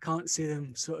 I can't see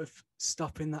them sort of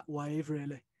stopping that wave,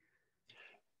 really.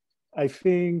 I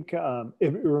think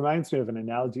it reminds me of an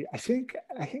analogy. I think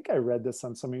I read this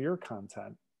on some of your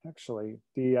content, actually.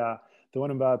 The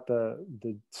one about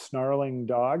the snarling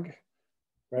dog,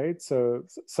 right? So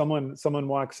someone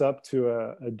walks up to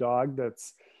a dog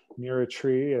that's near a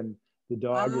tree, and the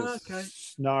dog is Okay.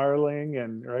 snarling,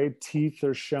 and right, teeth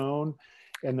are shown,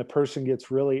 and the person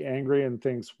gets really angry and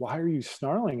thinks, "Why are you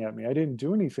snarling at me? I didn't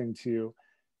do anything to you."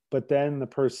 But then the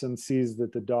person sees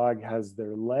that the dog has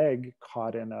their leg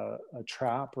caught in a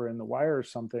trap or in the wire or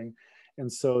something. And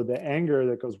so the anger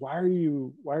that goes, why are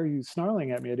you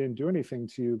snarling at me? I didn't do anything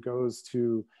to you, goes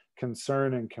to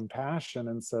concern and compassion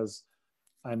and says,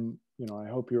 I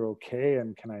hope you're okay.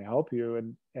 And can I help you?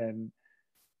 And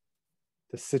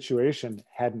the situation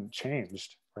hadn't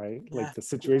changed, right? Yeah. Like the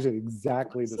situation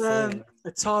exactly the same.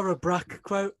 A Tara Brach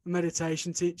quote, a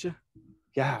meditation teacher.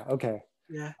 Yeah. Okay.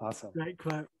 Yeah. Awesome. Great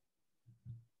quote.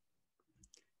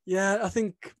 Yeah, I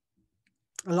think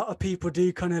a lot of people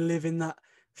do kind of live in that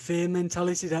fear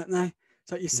mentality, don't they?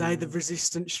 It's like you say, the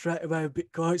resistance straight away,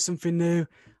 Bitcoin, it's something new.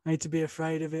 I need to be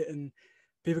afraid of it. And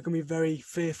people can be very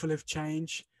fearful of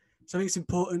change. So I think it's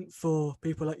important for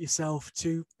people like yourself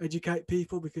to educate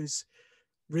people, because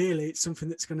really it's something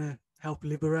that's going to help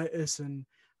liberate us and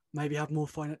maybe have more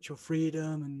financial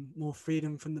freedom and more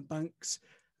freedom from the banks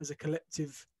as a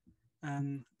collective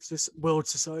world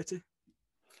society.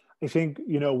 I think,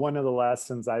 one of the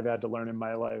lessons I've had to learn in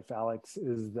my life, Alex,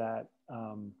 is that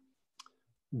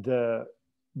the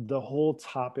whole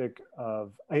topic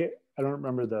of, I don't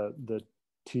remember the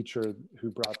teacher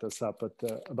who brought this up, but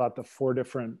about the 4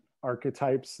 different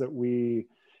archetypes that we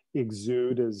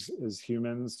exude as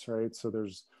humans, right? So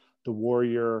there's the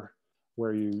warrior,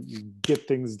 where you get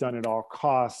things done at all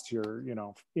costs. You're,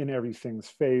 in everything's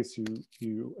face.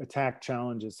 You attack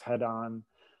challenges head on.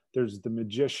 There's the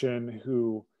magician,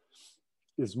 who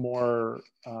is more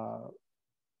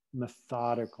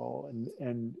methodical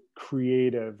and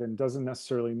creative, and doesn't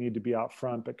necessarily need to be out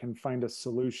front, but can find a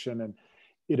solution. And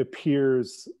it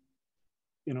appears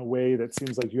in a way that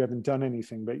seems like you haven't done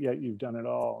anything, but yet you've done it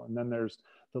all. And then there's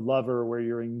the lover, where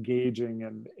you're engaging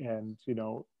and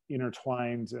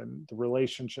intertwined, and the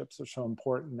relationships are so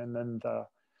important. And then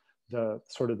the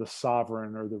sort of the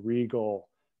sovereign, or the regal,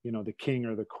 the king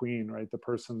or the queen, right? The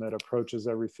person that approaches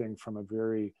everything from a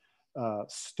very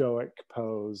stoic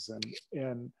pose.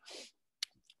 And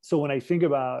so when I think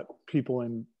about people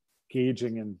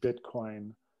engaging in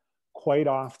Bitcoin, quite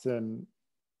often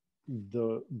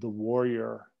the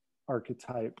warrior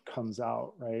archetype comes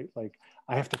out, right? Like,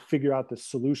 I have to figure out the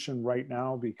solution right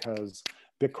now, because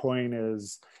Bitcoin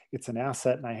it's an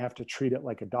asset, and I have to treat it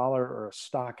like a dollar or a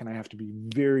stock, and I have to be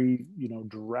very,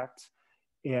 direct.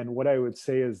 And what I would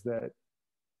say is that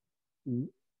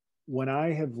when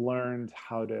I have learned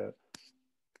how to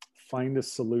find a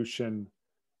solution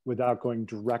without going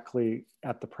directly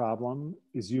at the problem,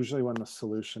 is usually when the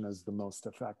solution is the most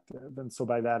effective. And so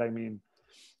by that, I mean,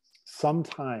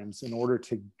 sometimes in order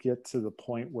to get to the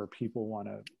point where people want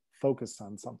to focus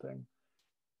on something,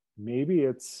 maybe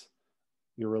it's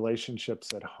your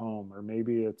relationships at home, or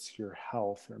maybe it's your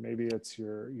health, or maybe it's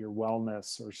your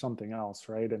wellness, or something else,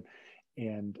 right?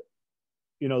 And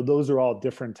those are all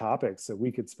different topics that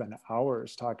we could spend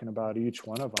hours talking about each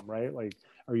one of them, right? Like,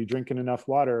 are you drinking enough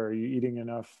water? Are you eating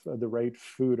enough of the right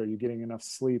food? Are you getting enough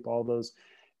sleep? All those.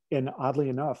 And oddly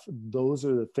enough, those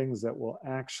are the things that will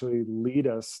actually lead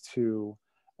us to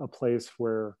a place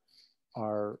where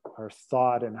our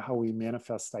thought and how we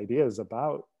manifest ideas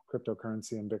about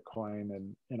cryptocurrency and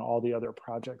Bitcoin and all the other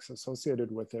projects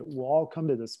associated with it will all come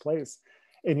to this place.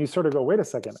 And you sort of go, wait a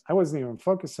second, I wasn't even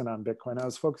focusing on Bitcoin. I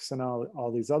was focusing on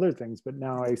all these other things, but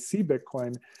now I see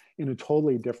Bitcoin in a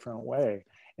totally different way.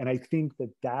 And I think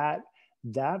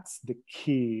that's the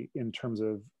key in terms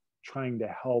of trying to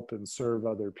help and serve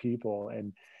other people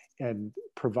and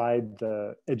provide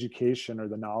the education or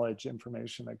the knowledge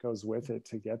information that goes with it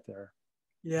to get there.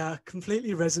 Yeah, I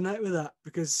completely resonate with that,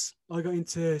 because I got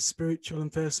into spiritual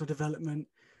and personal development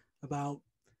about,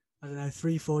 I don't know,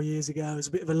 3-4 years ago. I was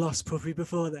a bit of a lost puppy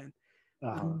before then.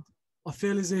 And I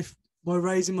feel as if by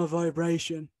raising my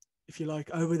vibration, if you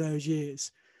like, over those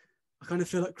years, I kind of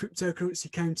feel like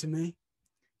cryptocurrency came to me. Do you know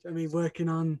what I mean? Working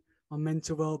on my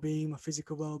mental well-being, my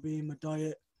physical well-being, my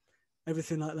diet,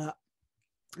 everything like that,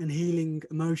 and healing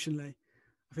emotionally.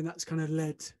 I think that's kind of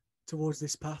led towards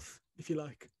this path, if you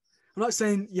like. I'm not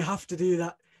saying you have to do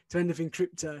that to end up in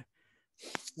crypto.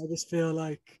 I just feel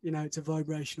like, it's a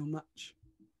vibrational match.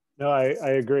 No, I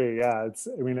agree. Yeah,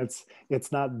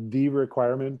 it's not the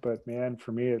requirement, but man,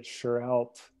 for me, it sure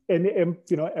helped. And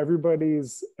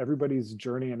everybody's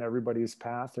journey and everybody's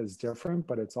path is different,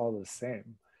 but it's all the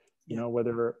same. Yeah.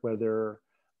 Whether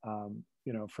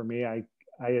for me, I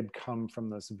had come from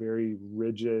this very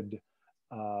rigid,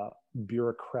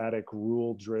 bureaucratic,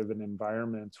 rule-driven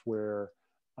environment where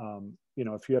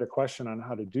if you had a question on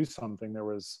how to do something, there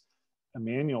was a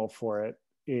manual for it.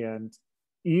 And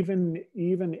even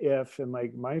if, and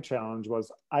like my challenge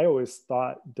was, I always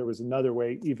thought there was another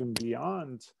way even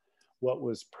beyond what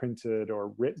was printed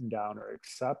or written down or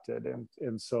accepted.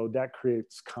 And so that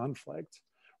creates conflict,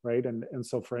 right? And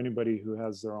so for anybody who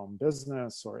has their own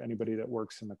business, or anybody that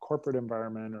works in the corporate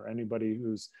environment, or anybody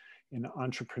who's an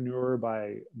entrepreneur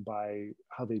by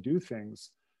how they do things,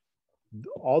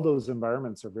 all those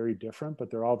environments are very different, but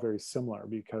they're all very similar.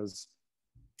 Because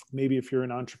maybe if you're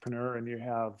an entrepreneur and you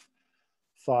have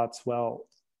thoughts, well,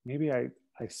 maybe I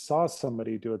saw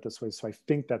somebody do it this way, so I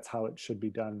think that's how it should be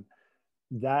done.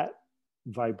 That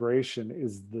vibration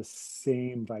is the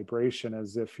same vibration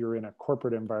as if you're in a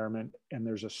corporate environment and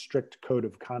there's a strict code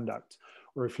of conduct,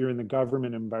 or if you're in the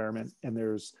government environment and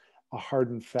there's a hard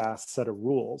and fast set of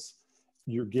rules.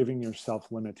 You're giving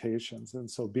yourself limitations. And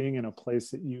so being in a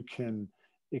place that you can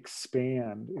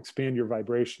expand your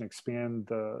vibration, expand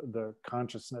the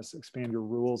consciousness, expand your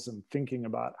rules and thinking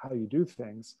about how you do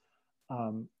things,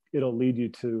 it'll lead you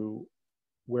to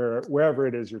wherever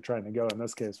it is you're trying to go. In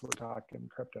this case, we're talking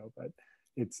crypto, but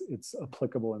it's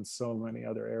applicable in so many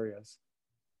other areas.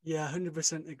 Yeah,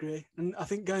 100% agree. And I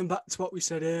think going back to what we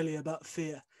said earlier about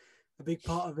fear, a big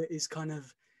part of it is kind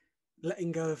of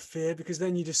letting go of fear, because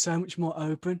then you're just so much more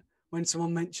open. When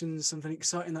someone mentions something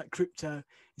exciting like crypto,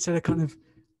 instead of kind of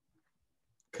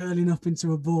curling up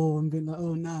into a ball and being like,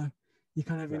 oh no, you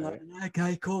kind of be like,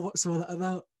 okay, cool, what's all that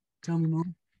about? Tell me more.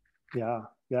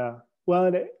 Yeah.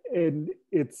 Well,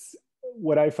 it's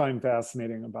what I find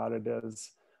fascinating about it is,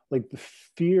 like, the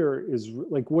fear is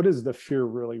like, what is the fear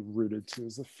really rooted to?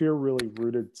 Is the fear really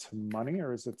rooted to money,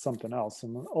 or is it something else?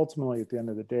 And ultimately, at the end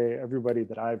of the day, everybody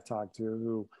that I've talked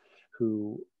to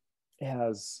who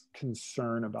has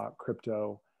concern about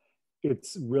crypto,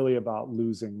 it's really about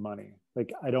losing money.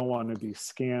 Like, I don't want to be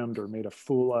scammed or made a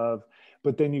fool of.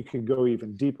 But then you could go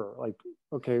even deeper. Like,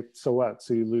 okay, so what?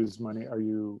 So you lose money. Are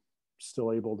you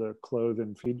still able to clothe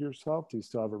and feed yourself? Do you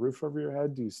still have a roof over your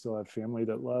head? Do you still have family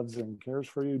that loves and cares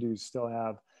for you? Do you still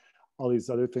have all these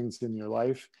other things in your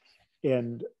life?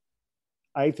 And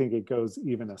I think it goes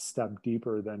even a step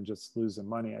deeper than just losing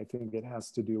money. I think it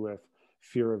has to do with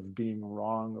fear of being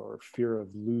wrong, or fear of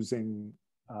losing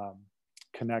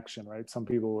connection, right? Some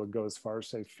people would go as far as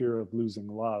say fear of losing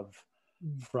love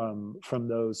from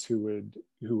those who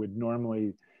would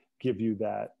normally give you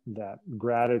that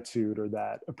gratitude or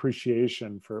that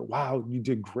appreciation for, wow, you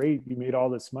did great, you made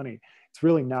all this money. It's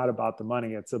really not about the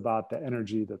money, it's about the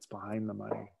energy that's behind the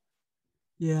money.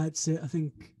 Yeah, it's it. I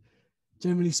think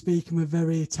generally speaking, we're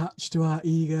very attached to our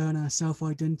ego and our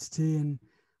self-identity, and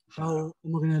how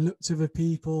am I going to look to other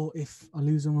people if I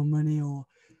lose all my money, or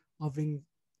I've been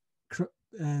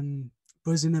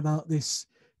buzzing about this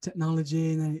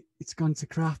technology and then it's gone to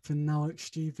crap and now it's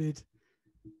stupid.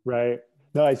 Right.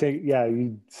 No, I think, yeah,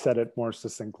 you said it more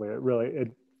succinctly.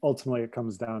 It ultimately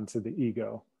comes down to the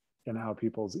ego, and how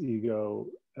people's ego,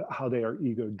 how they are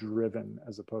ego driven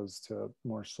as opposed to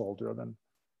more soul driven.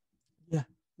 Yeah.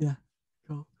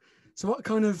 Cool. So what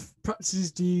kind of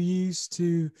practices do you use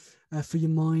for your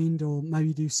mind, or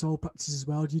maybe do soul practices as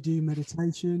well? Do you do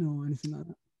meditation or anything like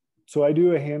that? So I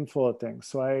do a handful of things.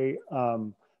 So I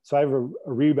have a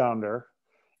rebounder,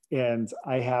 and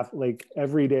I have like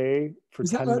every day for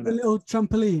Is that 10 like the minutes. little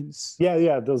trampolines?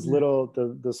 Yeah, those Yeah. little,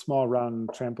 the small round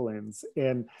trampolines.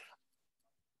 And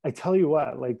I tell you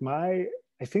what,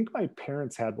 I think my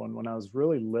parents had one when I was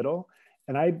really little,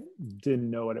 and I didn't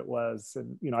know what it was.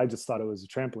 And, I just thought it was a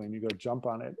trampoline. You go jump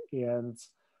on it. And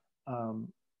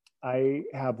um, I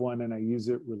have one and I use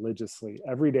it religiously.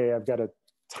 Every day I've got a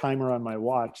timer on my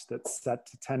watch that's set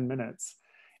to 10 minutes.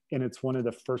 And it's one of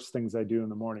the first things I do in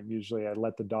the morning. Usually I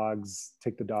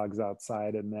take the dogs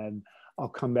outside, and then I'll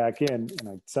come back in and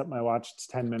I set my watch to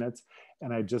 10 minutes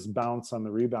and I just bounce on the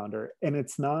rebounder. And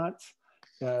it's not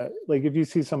like if you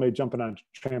see somebody jumping on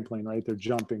a trampoline, right? They're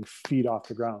jumping feet off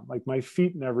the ground. Like my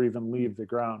feet never even leave the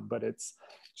ground, but it's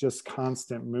just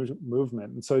constant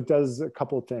movement. And so it does a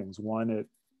couple of things. One, it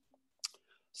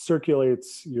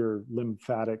circulates your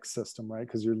lymphatic system, right?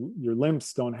 Because your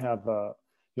lymph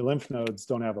nodes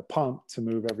don't have a pump to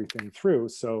move everything through.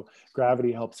 So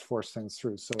gravity helps force things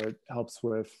through. So it helps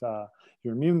with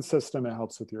your immune system. It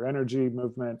helps with your energy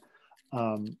movement.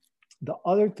 The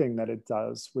other thing that it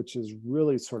does, which is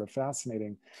really sort of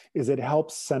fascinating, is it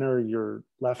helps center your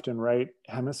left and right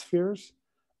hemispheres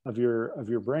of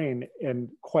your brain. And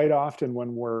quite often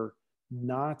when we're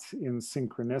not in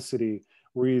synchronicity,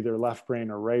 we're either left brain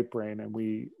or right brain, and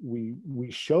we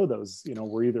show those.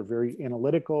 We're either very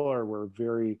analytical or we're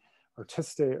very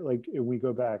artistic. Like we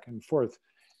go back and forth.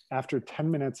 After 10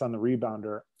 minutes on the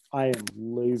rebounder, I am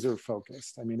laser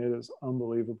focused. I mean, it is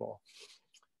unbelievable.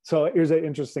 So here's an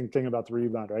interesting thing about the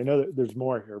rebounder. I know that there's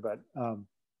more here, but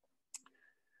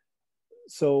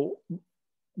so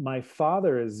my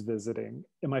father is visiting,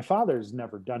 and my father's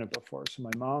never done it before. So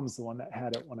my mom's the one that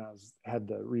had it had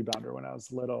the rebounder when I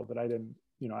was little, but I didn't,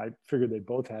 I figured they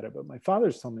both had it. But my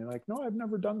father's telling me like, no, I've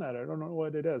never done that. I don't know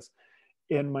what it is.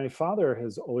 And my father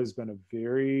has always been a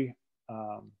very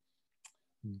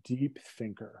deep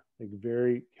thinker, like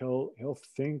he'll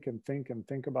think and think and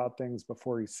think about things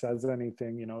before he says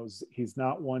anything. He's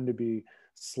not one to be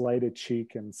slight of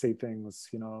cheek and say things,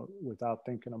 without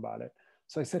thinking about it.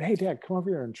 So I said, hey Dad, come over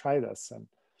here and try this. And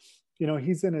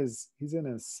he's in his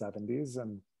 70s,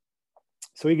 and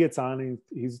so he gets on and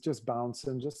he's just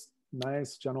bouncing, just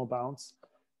nice gentle bounce.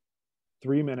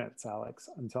 3 minutes, Alex,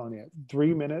 I'm telling you,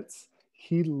 3 minutes.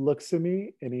 He looks at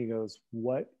me and he goes,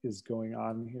 what is going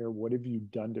on here? What have you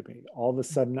done to me? All of a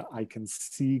sudden I can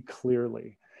see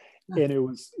clearly. And it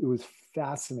was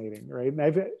fascinating, right?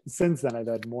 And since then I've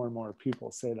had more and more people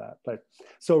say that. But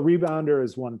so rebounder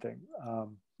is one thing.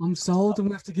 I'm sold. I'm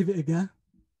gonna have to give it a go.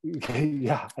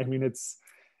 Yeah, I mean it's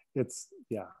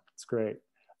great.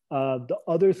 The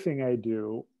other thing I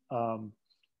do,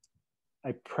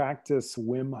 I practice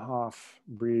Wim Hof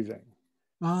breathing.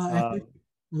 Epic.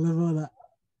 I love all that.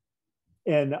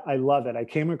 And I love it. I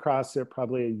came across it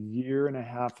probably a year and a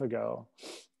half ago,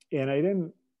 and I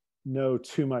didn't know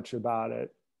too much about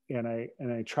it. And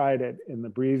I tried it, and the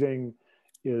breathing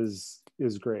is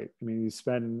great. I mean, you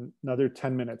spend another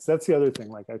 10 minutes. That's the other thing.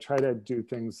 Like I try to do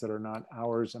things that are not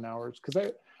hours and hours,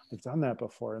 because I've done that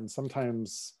before. And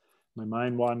sometimes my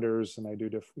mind wanders and I do,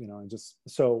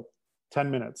 so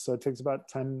 10 minutes. So it takes about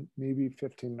 10, maybe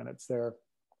 15 minutes there.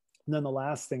 And then the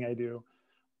last thing I do,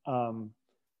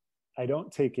 I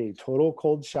don't take a total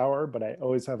cold shower, but I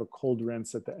always have a cold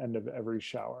rinse at the end of every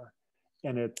shower.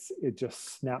 And it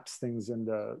just snaps things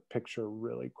into picture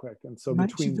really quick. And so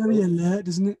makes you very alert,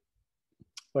 doesn't it?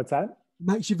 What's that?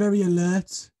 Makes you very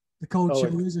alert. The cold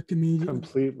showers are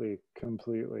immediately.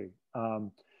 Completely.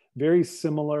 Very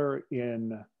similar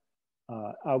in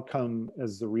outcome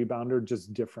as the rebounder,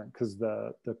 just different, because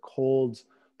the cold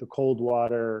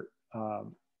water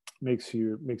makes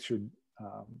your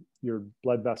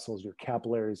blood vessels, your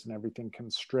capillaries and everything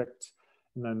constrict,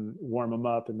 and then warm them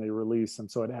up and they release.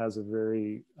 And so it has a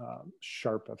very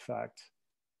sharp effect.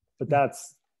 But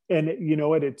and you know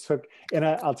what it took, and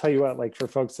I'll tell you what, like for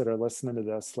folks that are listening to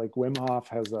this, like Wim Hof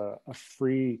has a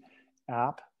free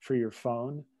app for your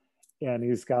phone, and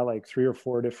he's got like 3 or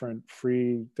 4 different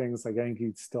free things. Like I think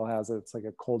he still has it. It's like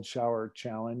a cold shower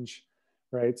challenge,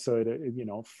 right? So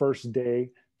first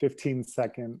day,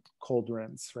 15-second cold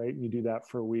rinse, right? And you do that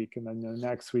for a week. And then the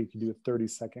next week you do a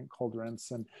 30-second cold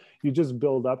rinse, and you just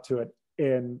build up to it.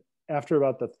 And after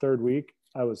about the 3rd week,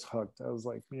 I was hooked. I was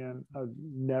like, man, I'm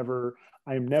never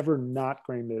not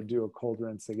going to do a cold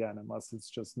rinse again unless it's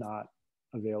just not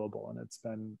available. And it's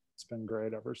been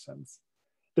great ever since.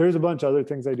 There's a bunch of other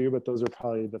things I do, but those are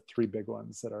probably the 3 big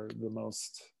ones that are the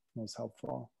most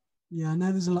helpful. Yeah, I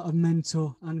know there's a lot of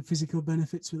mental and physical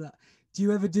benefits with that. Do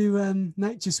you ever do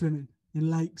nature swimming in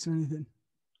lakes or anything?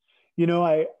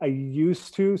 I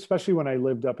used to, especially when I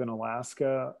lived up in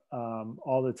Alaska,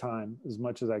 all the time, as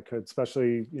much as I could,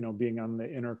 especially, being on the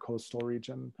intercoastal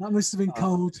region. That must have been Uh,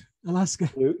 cold, Alaska.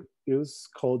 it was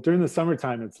cold. During the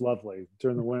summertime, it's lovely.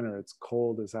 During the winter, it's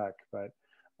cold as heck, but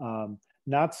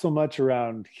not so much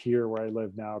around here where I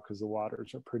live now, because the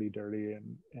waters are pretty dirty,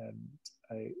 and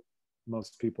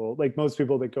most people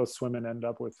that go swimming end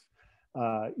up with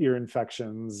ear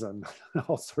infections and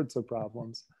all sorts of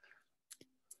problems.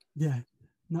 Yeah,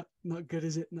 not good,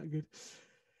 is it? Not good.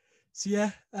 So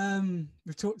yeah,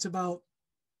 we've talked about,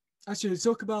 actually let's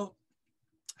talk about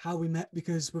how we met,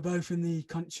 because we're both in the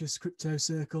conscious crypto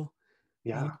circle.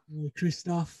 Yeah.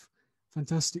 Christoph,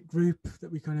 fantastic group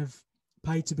that we kind of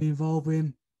pay to be involved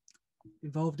in.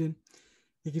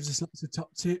 He gives us lots of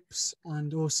top tips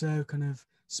and also kind of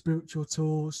spiritual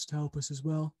tools to help us as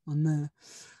well on there.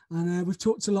 And we've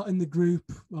talked a lot in the group,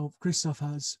 well, Christoph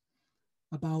has,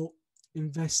 about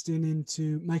investing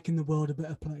into making the world a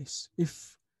better place.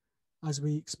 If, as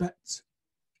we expect,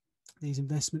 these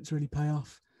investments really pay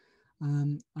off.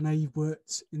 I know you've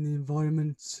worked in the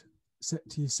environment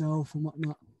sector yourself and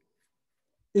whatnot.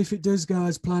 If it does go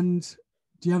as planned,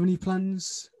 do you have any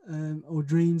plans or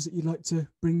dreams that you'd like to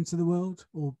bring to the world,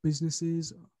 or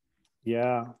businesses?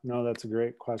 Yeah, no, that's a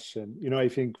great question. I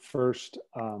think first,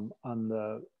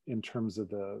 in terms of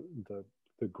the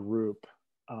group,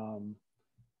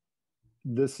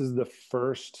 this is the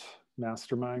first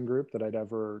mastermind group that I'd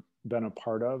ever been a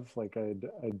part of. Like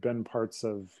I'd been parts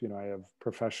of, I have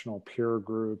professional peer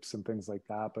groups and things like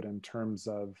that, but in terms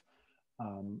of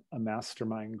a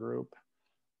mastermind group,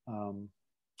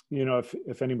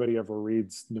 if anybody ever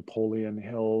reads Napoleon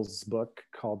Hill's book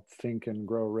called Think and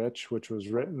Grow Rich, which was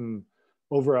written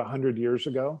over 100 years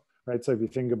ago, right? So if you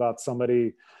think about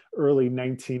somebody early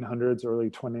 1900s, early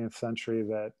 20th century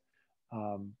that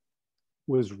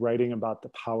was writing about the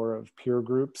power of peer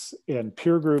groups, and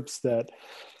peer groups that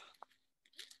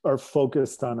are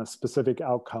focused on a specific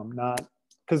outcome, not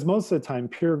because most of the time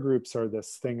peer groups are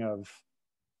this thing of,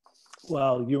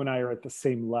 well, you and I are at the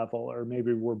same level, or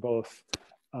maybe we're both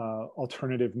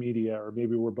alternative media, or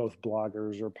maybe we're both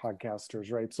bloggers or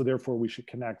podcasters, right? So therefore we should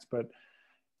connect. But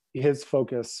his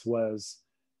focus was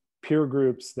peer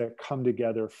groups that come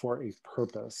together for a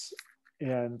purpose.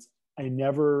 And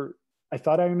I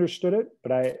thought I understood it,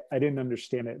 but I didn't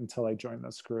understand it until I joined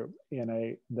this group.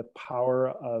 And the power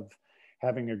of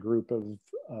having a group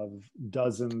of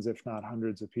dozens, if not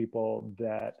hundreds of people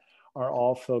that are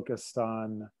all focused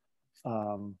on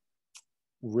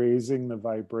raising the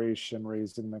vibration,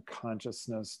 raising the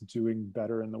consciousness, doing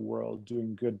better in the world,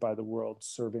 doing good by the world,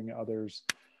 serving others.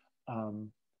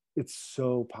 It's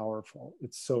so powerful.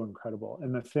 It's so incredible.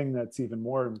 And the thing that's even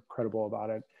more incredible about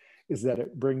it is that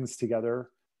it brings together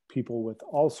people with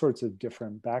all sorts of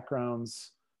different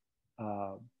backgrounds,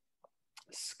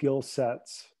 skill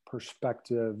sets,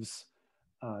 perspectives,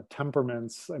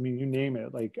 temperaments. I mean, you name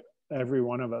it. Like every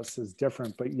one of us is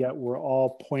different, but yet we're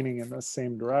all pointing in the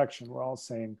same direction. We're all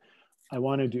saying, I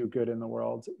want to do good in the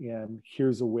world, and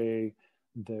here's a way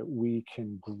that we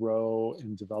can grow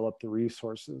and develop the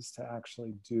resources to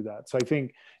actually do that. So I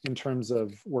think in terms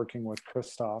of working with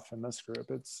Christoph and this group,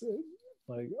 it's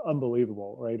like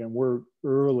unbelievable, right? And we're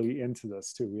early into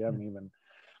this too. We haven't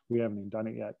even done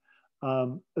it yet.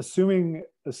 Assuming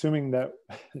that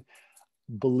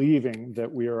believing that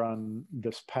we are on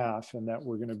this path and that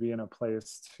we're going to be in a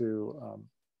place to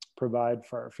provide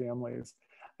for our families,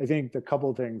 I think the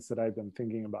couple of things that I've been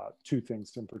thinking about, two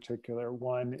things in particular.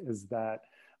 One is that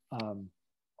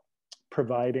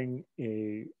providing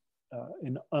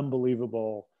an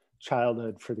unbelievable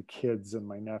childhood for the kids and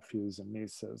my nephews and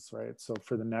nieces, right? So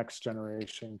for the next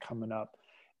generation coming up,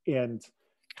 and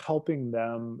helping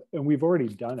them, and we've already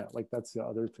done it. Like that's the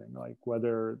other thing, like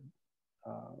whether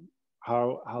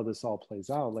how this all plays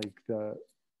out, like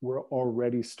we're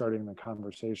already starting the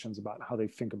conversations about how they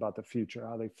think about the future,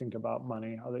 how they think about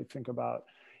money, how they think about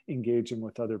engaging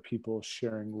with other people,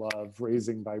 sharing love,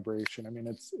 raising vibration. I mean,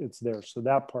 it's there. So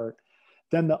that part.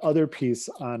 Then the other piece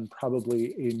on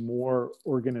probably a more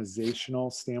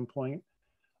organizational standpoint.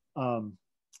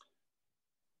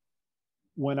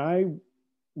 When I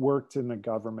worked in the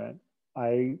government,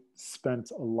 I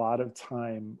spent a lot of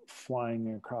time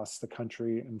flying across the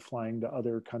country and flying to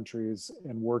other countries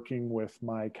and working with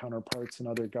my counterparts in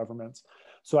other governments.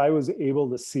 So I was able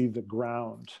to see the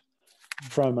ground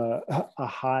from a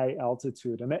high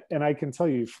altitude. And I can tell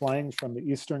you, flying from the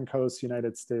eastern coast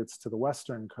United States to the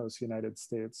western coast United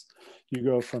States, you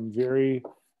go from very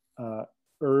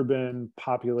urban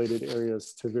populated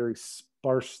areas to very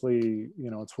sparsely,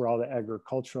 it's where all the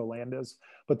agricultural land is.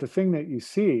 But the thing that you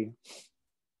see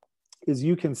is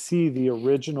you can see the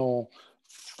original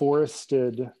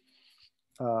forested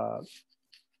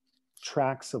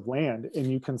tracts of land, and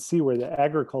you can see where the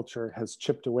agriculture has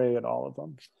chipped away at all of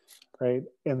them, right?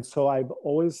 And so I've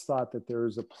always thought that there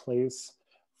is a place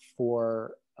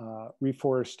for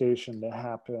reforestation to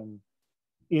happen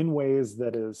in ways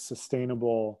that is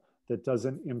sustainable, that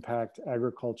doesn't impact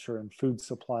agriculture and food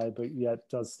supply, but yet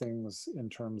does things in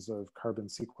terms of carbon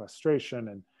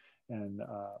sequestration and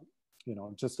you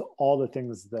know, just all the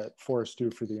things that forests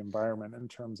do for the environment in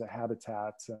terms of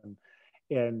habitats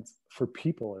and for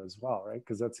people as well, right?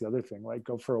 Because that's the other thing, like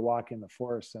go for a walk in the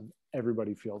forest and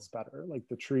everybody feels better. Like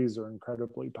the trees are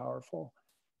incredibly powerful.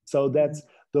 So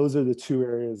those are the two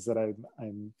areas that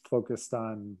I'm focused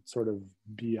on, sort of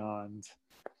beyond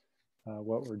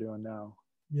what we're doing now.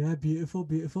 Yeah, beautiful,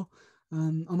 beautiful.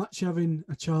 I'm actually having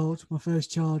a child, my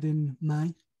first child in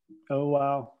May. Oh,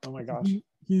 wow. Oh my gosh.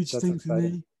 Huge That's thing exciting. for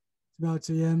me to be able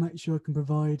to, make sure I can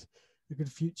provide a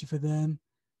good future for them.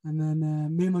 And then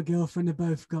me and my girlfriend have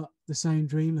both got the same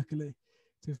dream, luckily,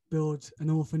 to build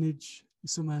an orphanage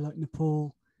somewhere like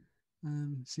Nepal.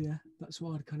 So yeah, that's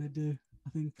what I'd kind of do, I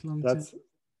think, long term.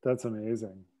 That's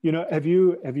amazing. You know, have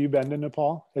you been to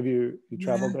Nepal? Have you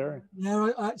traveled there? Yeah,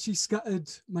 I actually scattered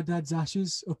my dad's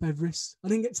ashes up Everest. I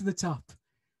didn't get to the top.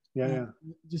 Yeah.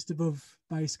 Just above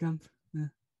base camp. Yeah.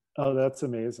 Oh, that's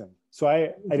amazing. So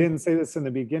I didn't say this in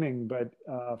the beginning, but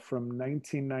from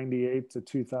 1998 to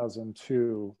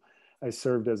 2002, I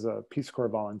served as a Peace Corps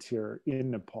volunteer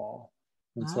in Nepal.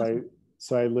 And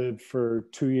so I lived for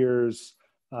 2 years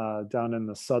down in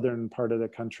the southern part of the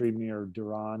country near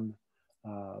Dharan,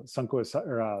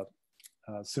 Sunsari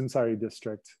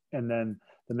district. And then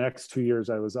the next 2 years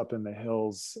I was up in the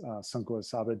hills,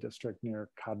 Sunkuasaba district near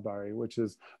Kadbari, which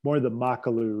is more the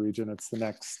Makalu region. It's the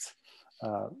next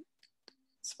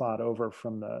spot over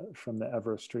from the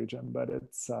Everest region, but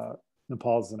it's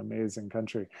Nepal's an amazing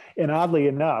country. And oddly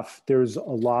enough, there's a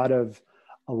lot of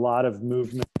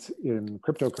movement in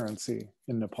cryptocurrency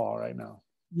in Nepal right now.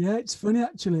 Yeah, it's funny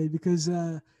actually, because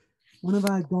one of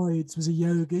our guides was a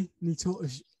yogi, and he taught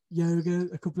us yoga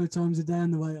a couple of times a day on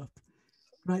the way up.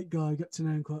 Great guy, got to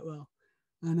know him quite well.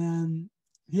 And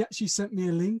he actually sent me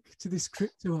a link to this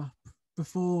crypto app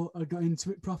before I got into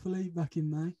it properly back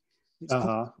in May. It's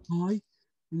called Pi,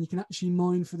 and you can actually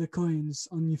mine for the coins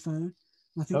on your phone.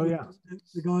 And I think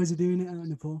the guys are doing it out in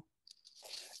Nepal.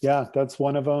 Yeah, that's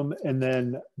one of them. And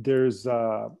then there's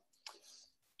I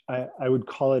would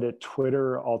call it a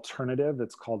Twitter alternative.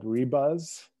 It's called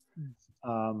Rebuzz.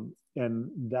 And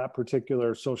that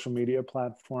particular social media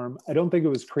platform, I don't think it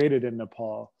was created in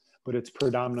Nepal, but it's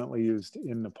predominantly used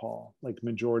in Nepal. Like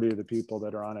majority of the people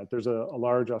that are on it. There's a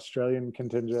large Australian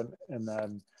contingent, and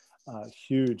then a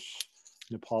huge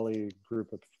Nepali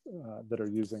group of that are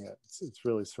using it. It's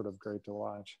really sort of great to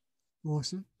watch.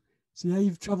 Awesome. So yeah,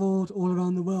 you've traveled all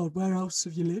around the world. Where else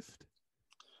have you lived?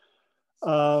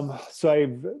 So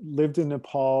I've lived in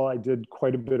Nepal. I did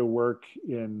quite a bit of work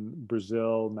in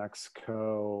Brazil,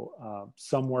 Mexico,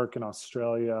 some work in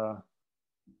Australia.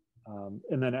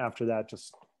 And then after that,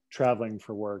 just traveling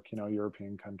for work, you know,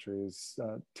 European countries,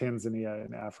 Tanzania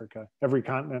and Africa, every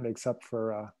continent except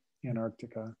for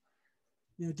Antarctica.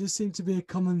 Yeah, it does seem to be a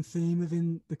common theme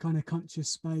within the kind of conscious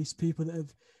space, people that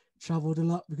have traveled a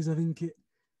lot, because I think it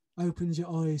opens your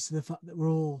eyes to the fact that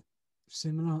we're all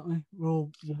similar, aren't we? We're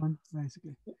all one,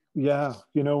 basically. Yeah,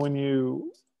 you know,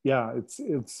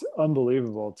 it's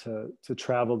unbelievable to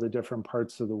travel to different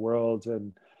parts of the world,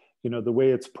 and you know the way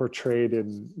it's portrayed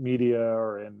in media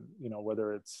or in, you know,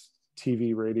 whether it's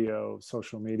TV, radio,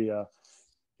 social media,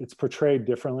 it's portrayed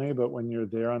differently. But when you're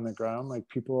there on the ground, like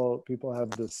people have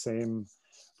the same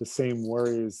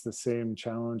worries, the same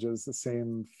challenges, the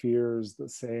same fears, the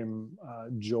same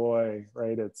joy,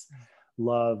 right? It's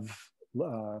love,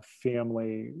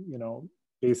 family, you know,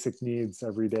 basic needs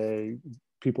every day.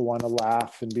 People want to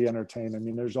laugh and be entertained. I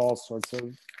mean, there's all sorts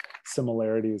of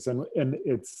similarities, and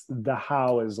it's the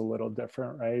how is a little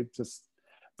different, right?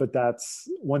 But that's,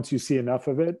 once you see enough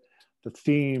of it, the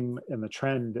theme and the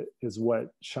trend is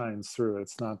what shines through.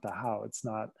 It's not the how. It's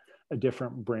not a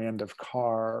different brand of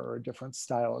car or a different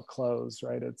style of clothes,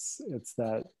 right? It's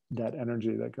that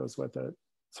energy that goes with it.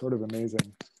 Sort of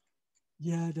amazing.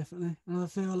 Yeah, definitely. And I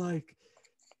feel like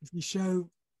if you show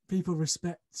people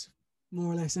respect,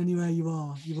 more or less anywhere you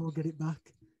are, you will get it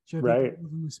back. Show right. people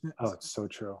respect. Oh, it's so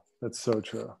true. That's so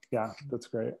true. Yeah, that's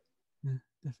great. Yeah,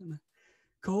 definitely.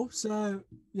 Cool. So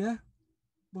yeah,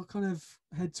 we'll kind of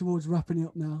head towards wrapping it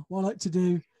up now. What I like to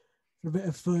do for a bit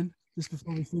of fun, just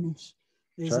before we finish,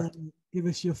 is give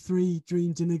us your 3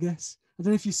 dream dinner guests. I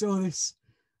don't know if you saw this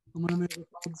on one of my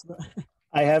vlogs, but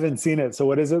I haven't seen it. So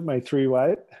what is it? My 3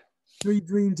 what? three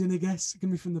dream dinner guests. It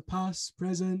can be from the past,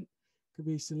 present, could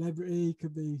be celebrity,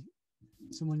 could be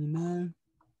someone you know.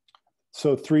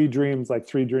 So three dreams, like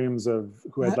three dreams of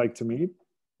who I'd like to meet?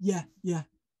 Yeah, yeah.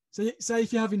 So say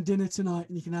if you're having dinner tonight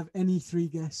and you can have any three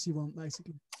guests you want,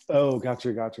 basically. Oh,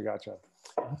 gotcha.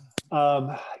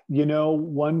 You know,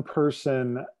 one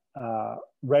person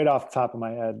right off the top of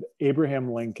my head,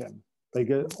 Abraham Lincoln. Like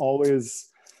it always,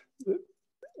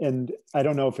 and I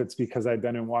don't know if it's because I've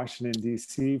been in Washington,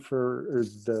 D.C. or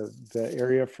the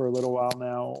area for a little while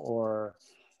now, or,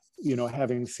 you know,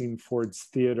 having seen Ford's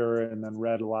Theater and then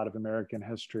read a lot of American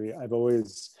history, I've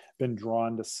always been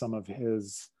drawn to some of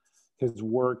his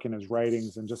work and his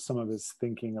writings and just some of his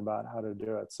thinking about how to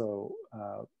do it. So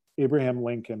Abraham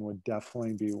Lincoln would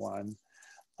definitely be one.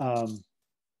 I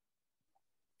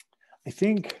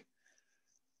think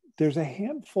there's a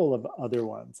handful of other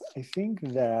ones. I think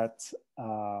that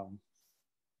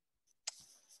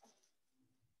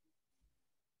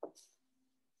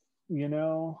you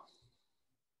know,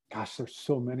 gosh, there's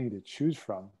so many to choose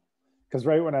from. Because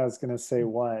right when I was going to say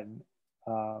one,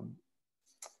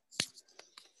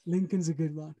 Lincoln's a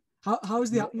good one. How is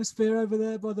the atmosphere over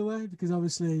there, by the way? Because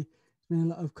obviously there's been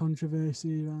a lot of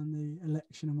controversy around the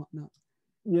election and whatnot.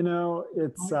 You know,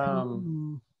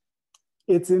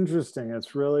 it's interesting.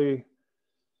 It's really,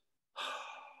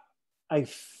 I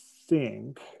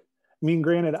think, I mean,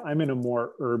 granted, I'm in a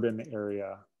more urban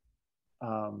area.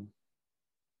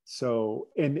 So,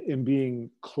 in being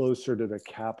closer to the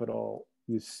capital,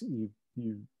 you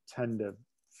tend to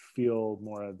feel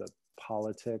more of the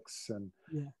politics, and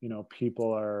you know,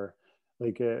 people are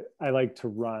like, I like to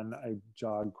run, I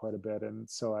jog quite a bit, and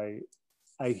so I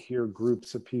hear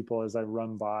groups of people as I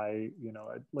run by, you know,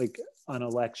 like on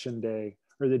election day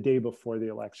or the day before the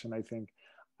election. I think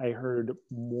I heard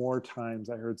more times,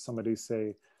 I heard somebody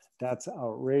say, that's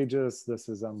outrageous, this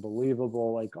is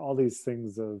unbelievable, like all these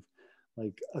things of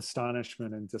like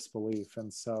astonishment and disbelief.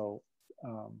 And so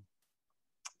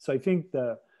so I think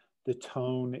the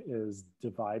tone is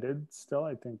divided still.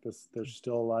 I think there's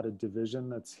still a lot of division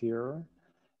that's here,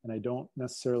 and I don't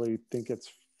necessarily think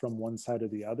it's from one side or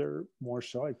the other. More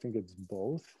so, I think it's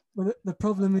both. Well, the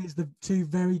problem is the two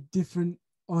very different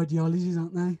ideologies,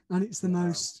 aren't they? And it's the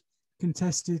most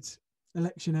contested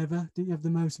election ever. Didn't you have the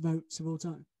most votes of all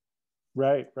time?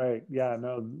 Right. Yeah,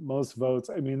 no, most votes.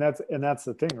 I mean, that's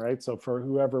the thing, right? So for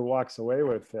whoever walks away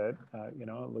with it, you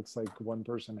know, it looks like one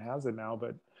person has it now,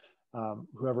 but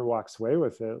whoever walks away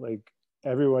with it, like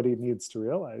everybody needs to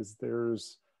realize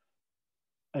there's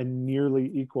a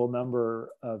nearly equal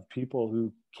number of people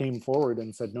who came forward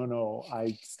and said, no,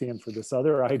 I stand for this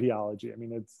other ideology. I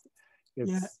mean, it's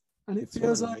yeah, and it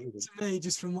feels like amazing to me,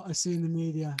 just from what I see in the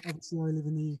media, obviously I live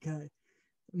in the UK,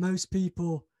 most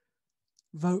people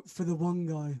vote for the one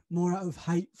guy more out of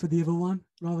hate for the other one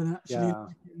rather than actually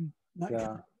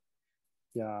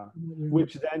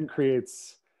which then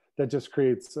creates a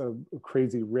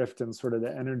crazy rift in sort of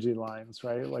the energy lines,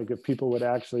 right? Like if people would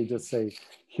actually just say,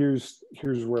 here's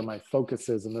where my focus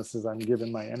is, and this is I'm giving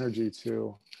my energy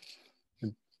to,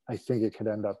 I think it could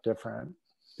end up different.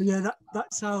 But yeah,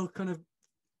 that's how kind of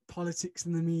politics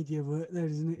and the media work there,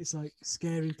 isn't it? It's like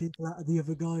scaring people out of the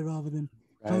other guy rather than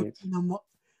focusing on what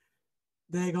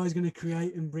their guy's going to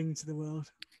create and bring to the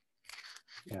world.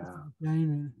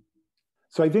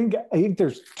 So I think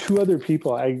there's two other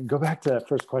people. I go back to that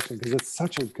first question because it's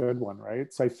such a good one,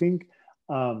 right? So I think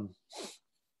I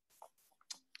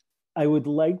would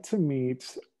like to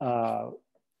meet John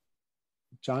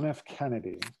F.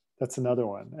 Kennedy. That's another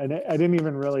one. And I didn't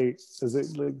even really, it's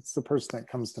the person that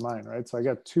comes to mind, right? So I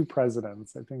got two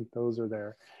presidents. I think those are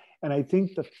there. And I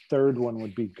think the third one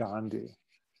would be Gandhi.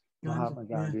 Mahatma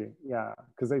Gandhi. Yeah.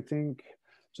 Because I think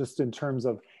just in terms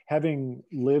of having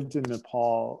lived in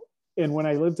Nepal, and when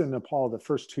I lived in Nepal, the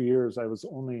first 2 years, I was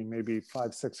only maybe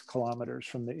 5-6 kilometers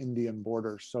from the Indian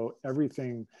border. So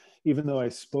everything, even though I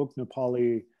spoke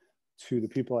Nepali to the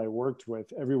people I worked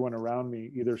with, everyone around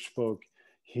me either spoke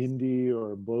Hindi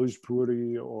or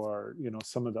Bhojpuri or, you know,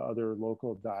 some of the other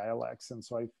local dialects. And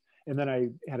so and then I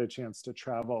had a chance to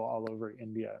travel all over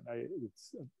India.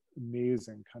 It's an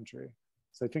amazing country.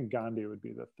 So I think Gandhi would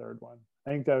be the third one. I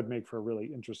think that would make for a really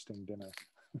interesting dinner.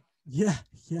 Yeah.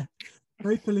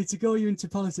 Very political. You're into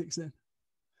politics then?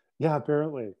 Yeah,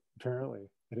 apparently.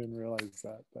 I didn't realize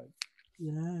that, but.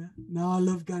 Yeah. No, I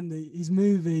love Gandhi. His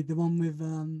movie, the one with,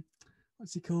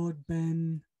 what's he called?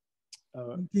 Ben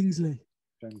Kingsley.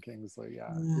 Ben Kingsley,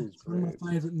 yeah. It's one of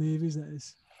my favorite movies, that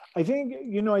is. I think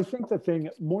the thing,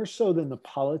 more so than the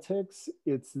politics,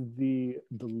 it's the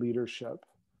leadership.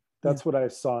 That's what I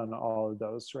saw in all of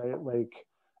those, right? Like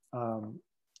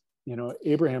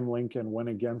Abraham Lincoln went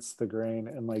against the grain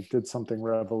and like did something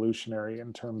revolutionary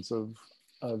in terms of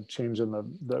changing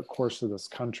the course of this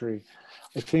country.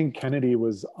 I think Kennedy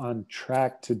was on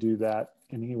track to do that,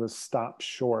 and he was stopped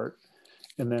short.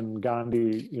 And then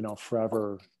Gandhi,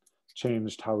 forever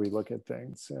changed how we look at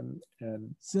things.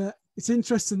 And So it's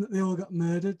interesting that they all got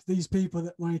murdered. These people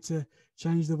that wanted to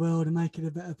change the world and make it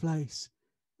a better place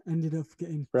ended up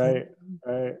getting right, killed.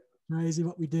 right. Crazy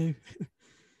what we do.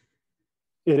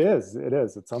 It is.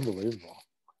 It's unbelievable.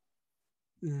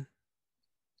 Yeah.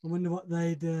 I wonder what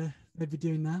they'd be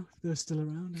doing now if they're still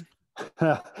around.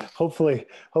 hopefully,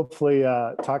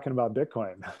 talking about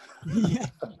Bitcoin. Yeah.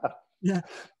 Yeah.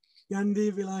 Gandhi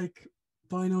would be like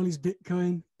buying all his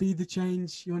Bitcoin, be the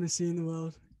change you want to see in the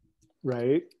world.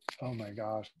 Right. Oh my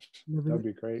gosh. Never. That'd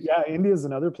be great. Yeah. India is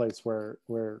another place where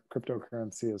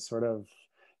cryptocurrency is sort of,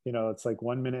 it's like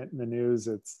 1 minute in the news,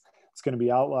 it's going to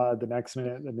be outlawed. The next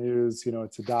minute in the news,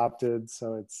 it's adopted.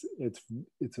 So it's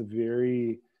a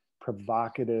very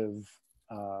provocative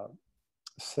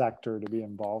sector to be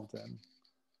involved in.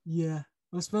 Yeah.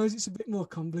 I suppose it's a bit more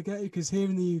complicated because here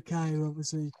in the UK, we're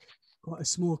obviously quite a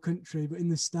small country, but in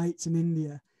the States and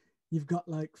India, you've got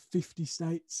like 50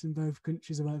 states in both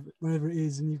countries or wherever it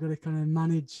is, and you've got to kind of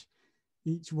manage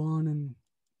each one and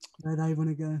where they want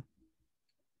to go.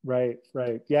 Right.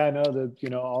 Yeah, I know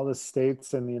that, all the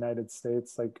states in the United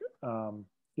States, like,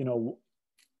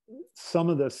 some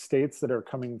of the states that are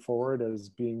coming forward as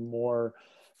being more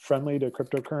friendly to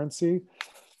cryptocurrency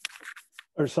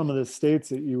are some of the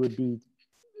states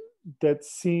that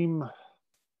seem,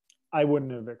 I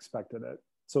wouldn't have expected it.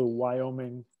 So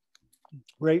Wyoming,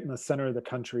 right in the center of the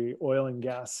country, oil and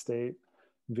gas state,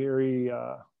 very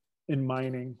in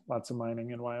mining, lots of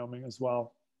mining in Wyoming as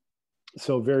well.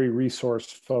 So very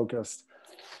resource focused,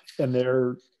 and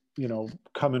they're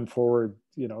coming forward,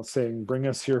 saying bring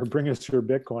us your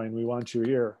Bitcoin, we want you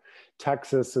here.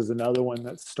 Texas is another one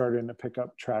that's starting to pick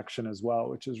up traction as well,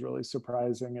 which is really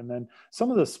surprising. And then some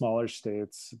of the smaller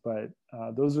states, but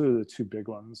those are the two big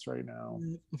ones right now.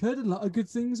 I've heard a lot of good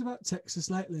things about Texas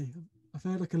lately. I've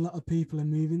heard like a lot of people are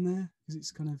moving there because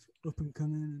it's kind of up and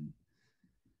coming.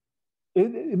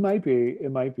 And it might be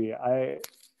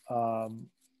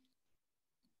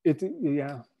it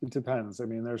depends. I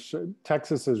mean,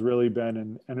 Texas has really been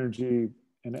an energy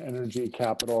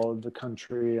capital of the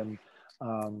country, and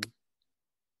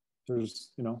there's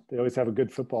they always have a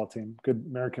good football team, good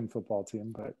American football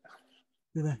team. But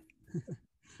do they?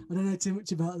 I don't know too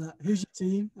much about that. Who's your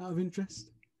team out of interest?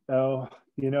 Oh,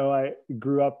 I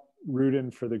grew up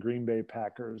rooting for the Green Bay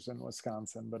Packers in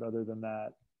Wisconsin, but other than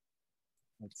that,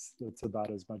 that's about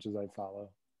as much as I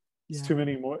follow. Yeah.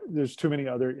 There's too many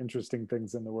other interesting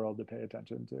things in the world to pay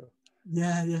attention to.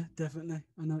 Yeah, definitely.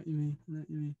 I know what you mean.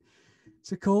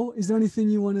 So cool. Is there anything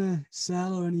you want to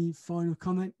sell or any final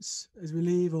comments as we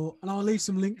leave, and I'll leave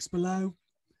some links below.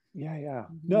 Yeah.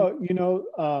 No,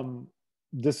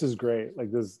 this is great.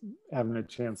 Like this, having a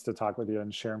chance to talk with you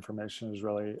and share information is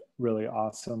really, really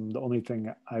awesome. The only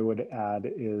thing I would add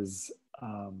is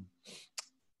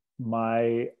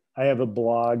I have a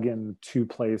blog in two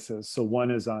places. So one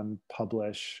is on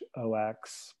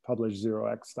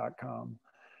publish0x.com.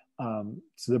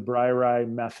 So the Bryri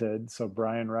method, so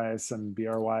Bryan Rice and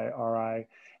BRYRI.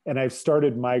 And I've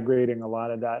started migrating a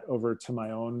lot of that over to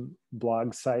my own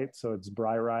blog site. So it's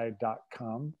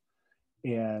bryri.com.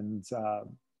 And I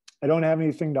don't have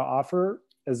anything to offer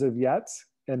as of yet.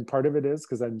 And part of it is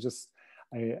because I'm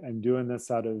doing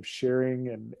this out of sharing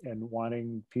and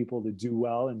wanting people to do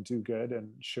well and do good and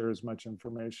share as much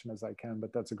information as I can.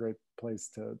 But that's a great place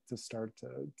to start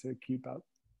to keep up.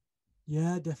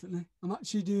 Yeah, definitely. I'm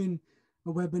actually doing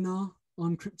a webinar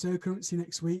on cryptocurrency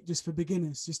next week, just for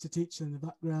beginners, just to teach them the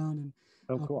background and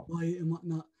how to buy it and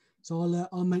whatnot. So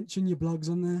I'll mention your blogs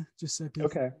on there, just so people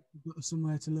have got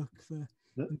somewhere to look for.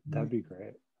 That'd be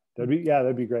great. That'd be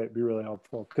great. It'd be really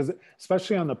helpful because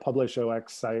especially on the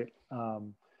Publish0x site,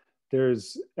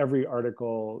 there's every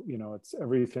article. It's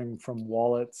everything from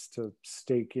wallets to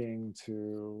staking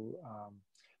to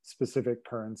specific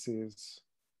currencies.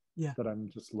 Yeah, that I'm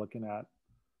just looking at.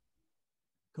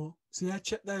 Cool. So yeah,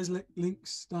 check those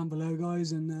links down below,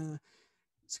 guys, and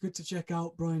it's good to check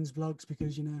out Bryan's blogs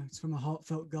because it's from a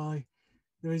heartfelt guy.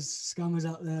 There is scammers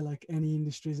out there like any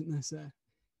industry, isn't there? So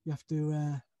you have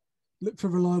to look for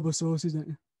reliable sources, don't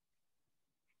you?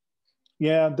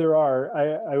 Yeah, there are.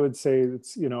 I would say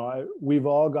it's we've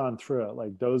all gone through it.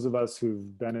 Like those of us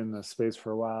who've been in the space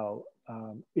for a while,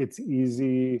 it's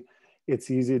easy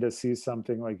to see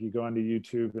something, like you go onto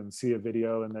YouTube and see a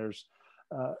video and there's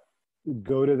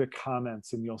go to the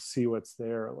comments and you'll see what's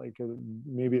there, like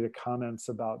maybe the comments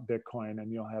about Bitcoin,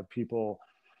 and you'll have people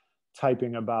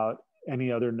typing about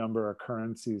any other number of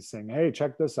currencies saying, hey,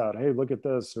 check this out. Hey, look at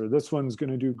this, or this one's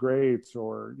going to do great,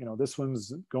 or, you know, this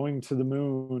one's going to the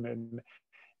moon.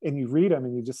 And you read them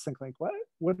and you just think like,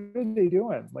 what are they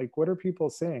doing? Like, what are people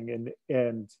saying?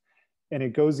 And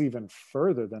it goes even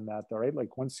further than that though, right?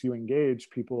 Like once you engage,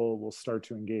 people will start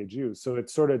to engage you. So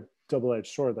it's sort of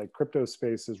double-edged sword. Like crypto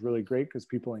space is really great because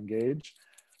people engage,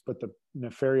 but the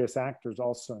nefarious actors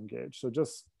also engage. So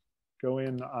just go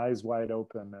in eyes wide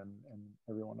open and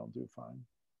everyone will do fine.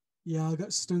 Yeah, I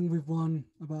got stung with one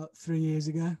about 3 years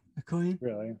ago, a coin.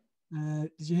 Really?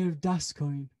 Did you hear of Das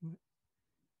coin?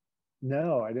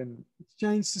 No, I didn't. It's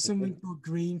changed to something called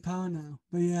Green Power now.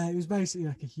 But yeah, it was basically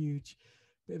like a huge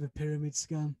bit of a pyramid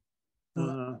scam.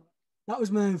 But that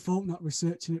was my own fault not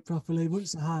researching it properly.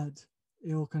 Once I had,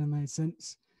 it all kind of made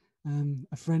sense.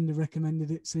 A friend had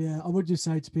recommended it. So yeah, I would just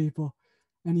say to people,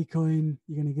 any coin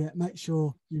you're going to get, make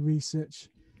sure you research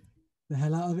the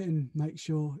hell out of it and make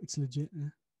sure it's legit. Yeah.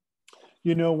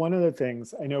 You know, one of the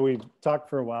things, I know we've talked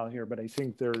for a while here, but I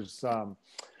think there's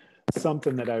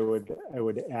something that I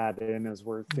would add in as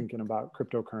we're thinking about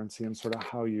cryptocurrency and sort of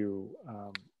how you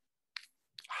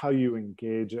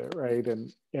engage it, right?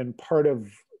 And part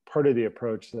of the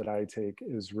approach that I take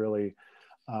is really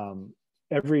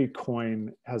every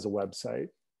coin has a website,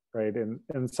 right? And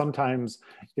sometimes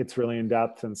it's really in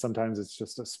depth, and sometimes it's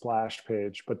just a splash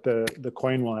page. But the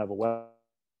coin will have a web.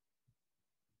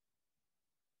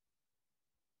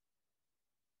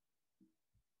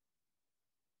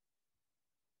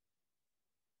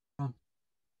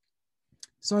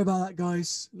 Sorry about that,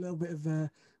 guys. A little bit of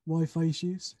Wi-Fi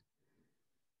issues.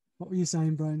 What were you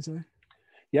saying, Brian? Sorry.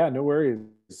 Yeah, no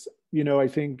worries. You know, I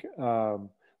think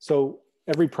so.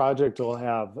 Every project will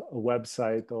have a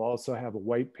website. They'll also have a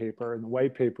white paper, and the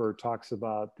white paper talks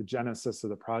about the genesis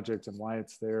of the project and why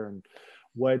it's there and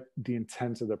what the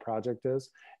intent of the project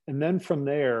is. And then from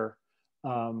there,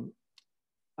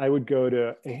 I would go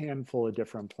to a handful of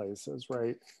different places,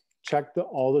 right? Check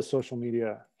all the social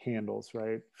media handles,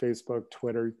 right? Facebook,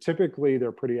 Twitter. Typically,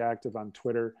 they're pretty active on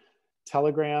Twitter.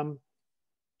 Telegram,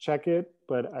 check it,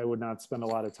 but I would not spend a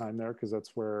lot of time there because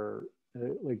that's where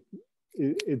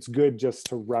it's good just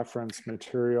to reference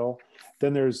material.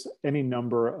 Then there's any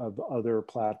number of other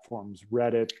platforms,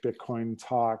 Reddit, Bitcoin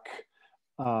Talk,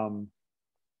 even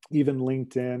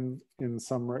LinkedIn in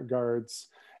some regards.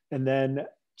 And then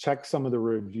check some of the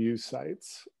review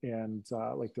sites, and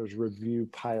like there's Review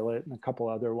Pilot and a couple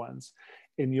other ones.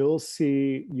 And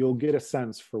you'll get a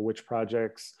sense for which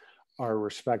projects are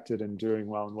respected and doing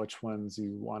well and which ones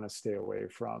you want to stay away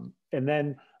from. And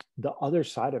then the other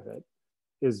side of it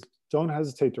is don't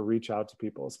hesitate to reach out to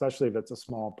people, especially if it's a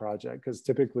small project, because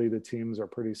typically the teams are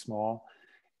pretty small.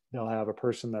 They'll have a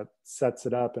person that sets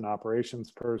it up, an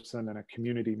operations person, and a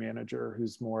community manager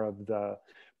who's more of the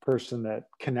person that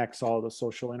connects all the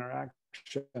social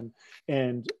interaction.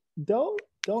 And they'll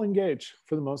engage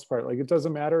for the most part. Like it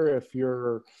doesn't matter if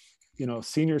you're, you know,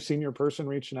 senior person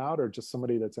reaching out or just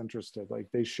somebody that's interested. Like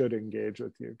they should engage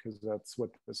with you because that's what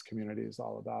this community is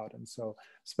all about. And so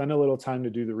spend a little time to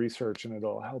do the research, and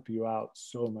it'll help you out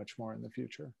so much more in the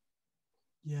future.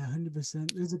 Yeah,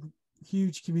 100%. There's a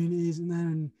huge community, isn't there?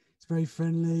 And it's very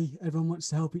friendly. Everyone wants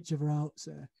to help each other out.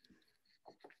 So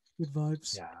good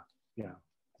vibes. Yeah.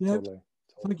 Totally.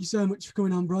 Thank you so much for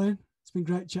coming on, Brian. It's been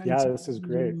great chatting. Yeah, this is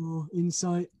great. Your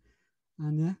insight,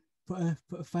 and yeah,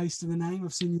 put a face to the name.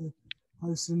 I've seen you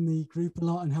hosting the group a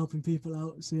lot and helping people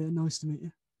out. So yeah, nice to meet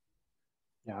you.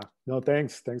 Yeah, no,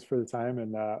 thanks for the time,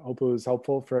 and hope it was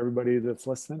helpful for everybody that's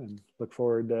listening. And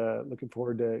looking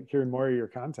forward to hearing more of your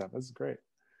content. This is great.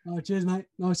 All right, cheers, mate.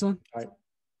 Nice one. All right.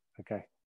 Okay.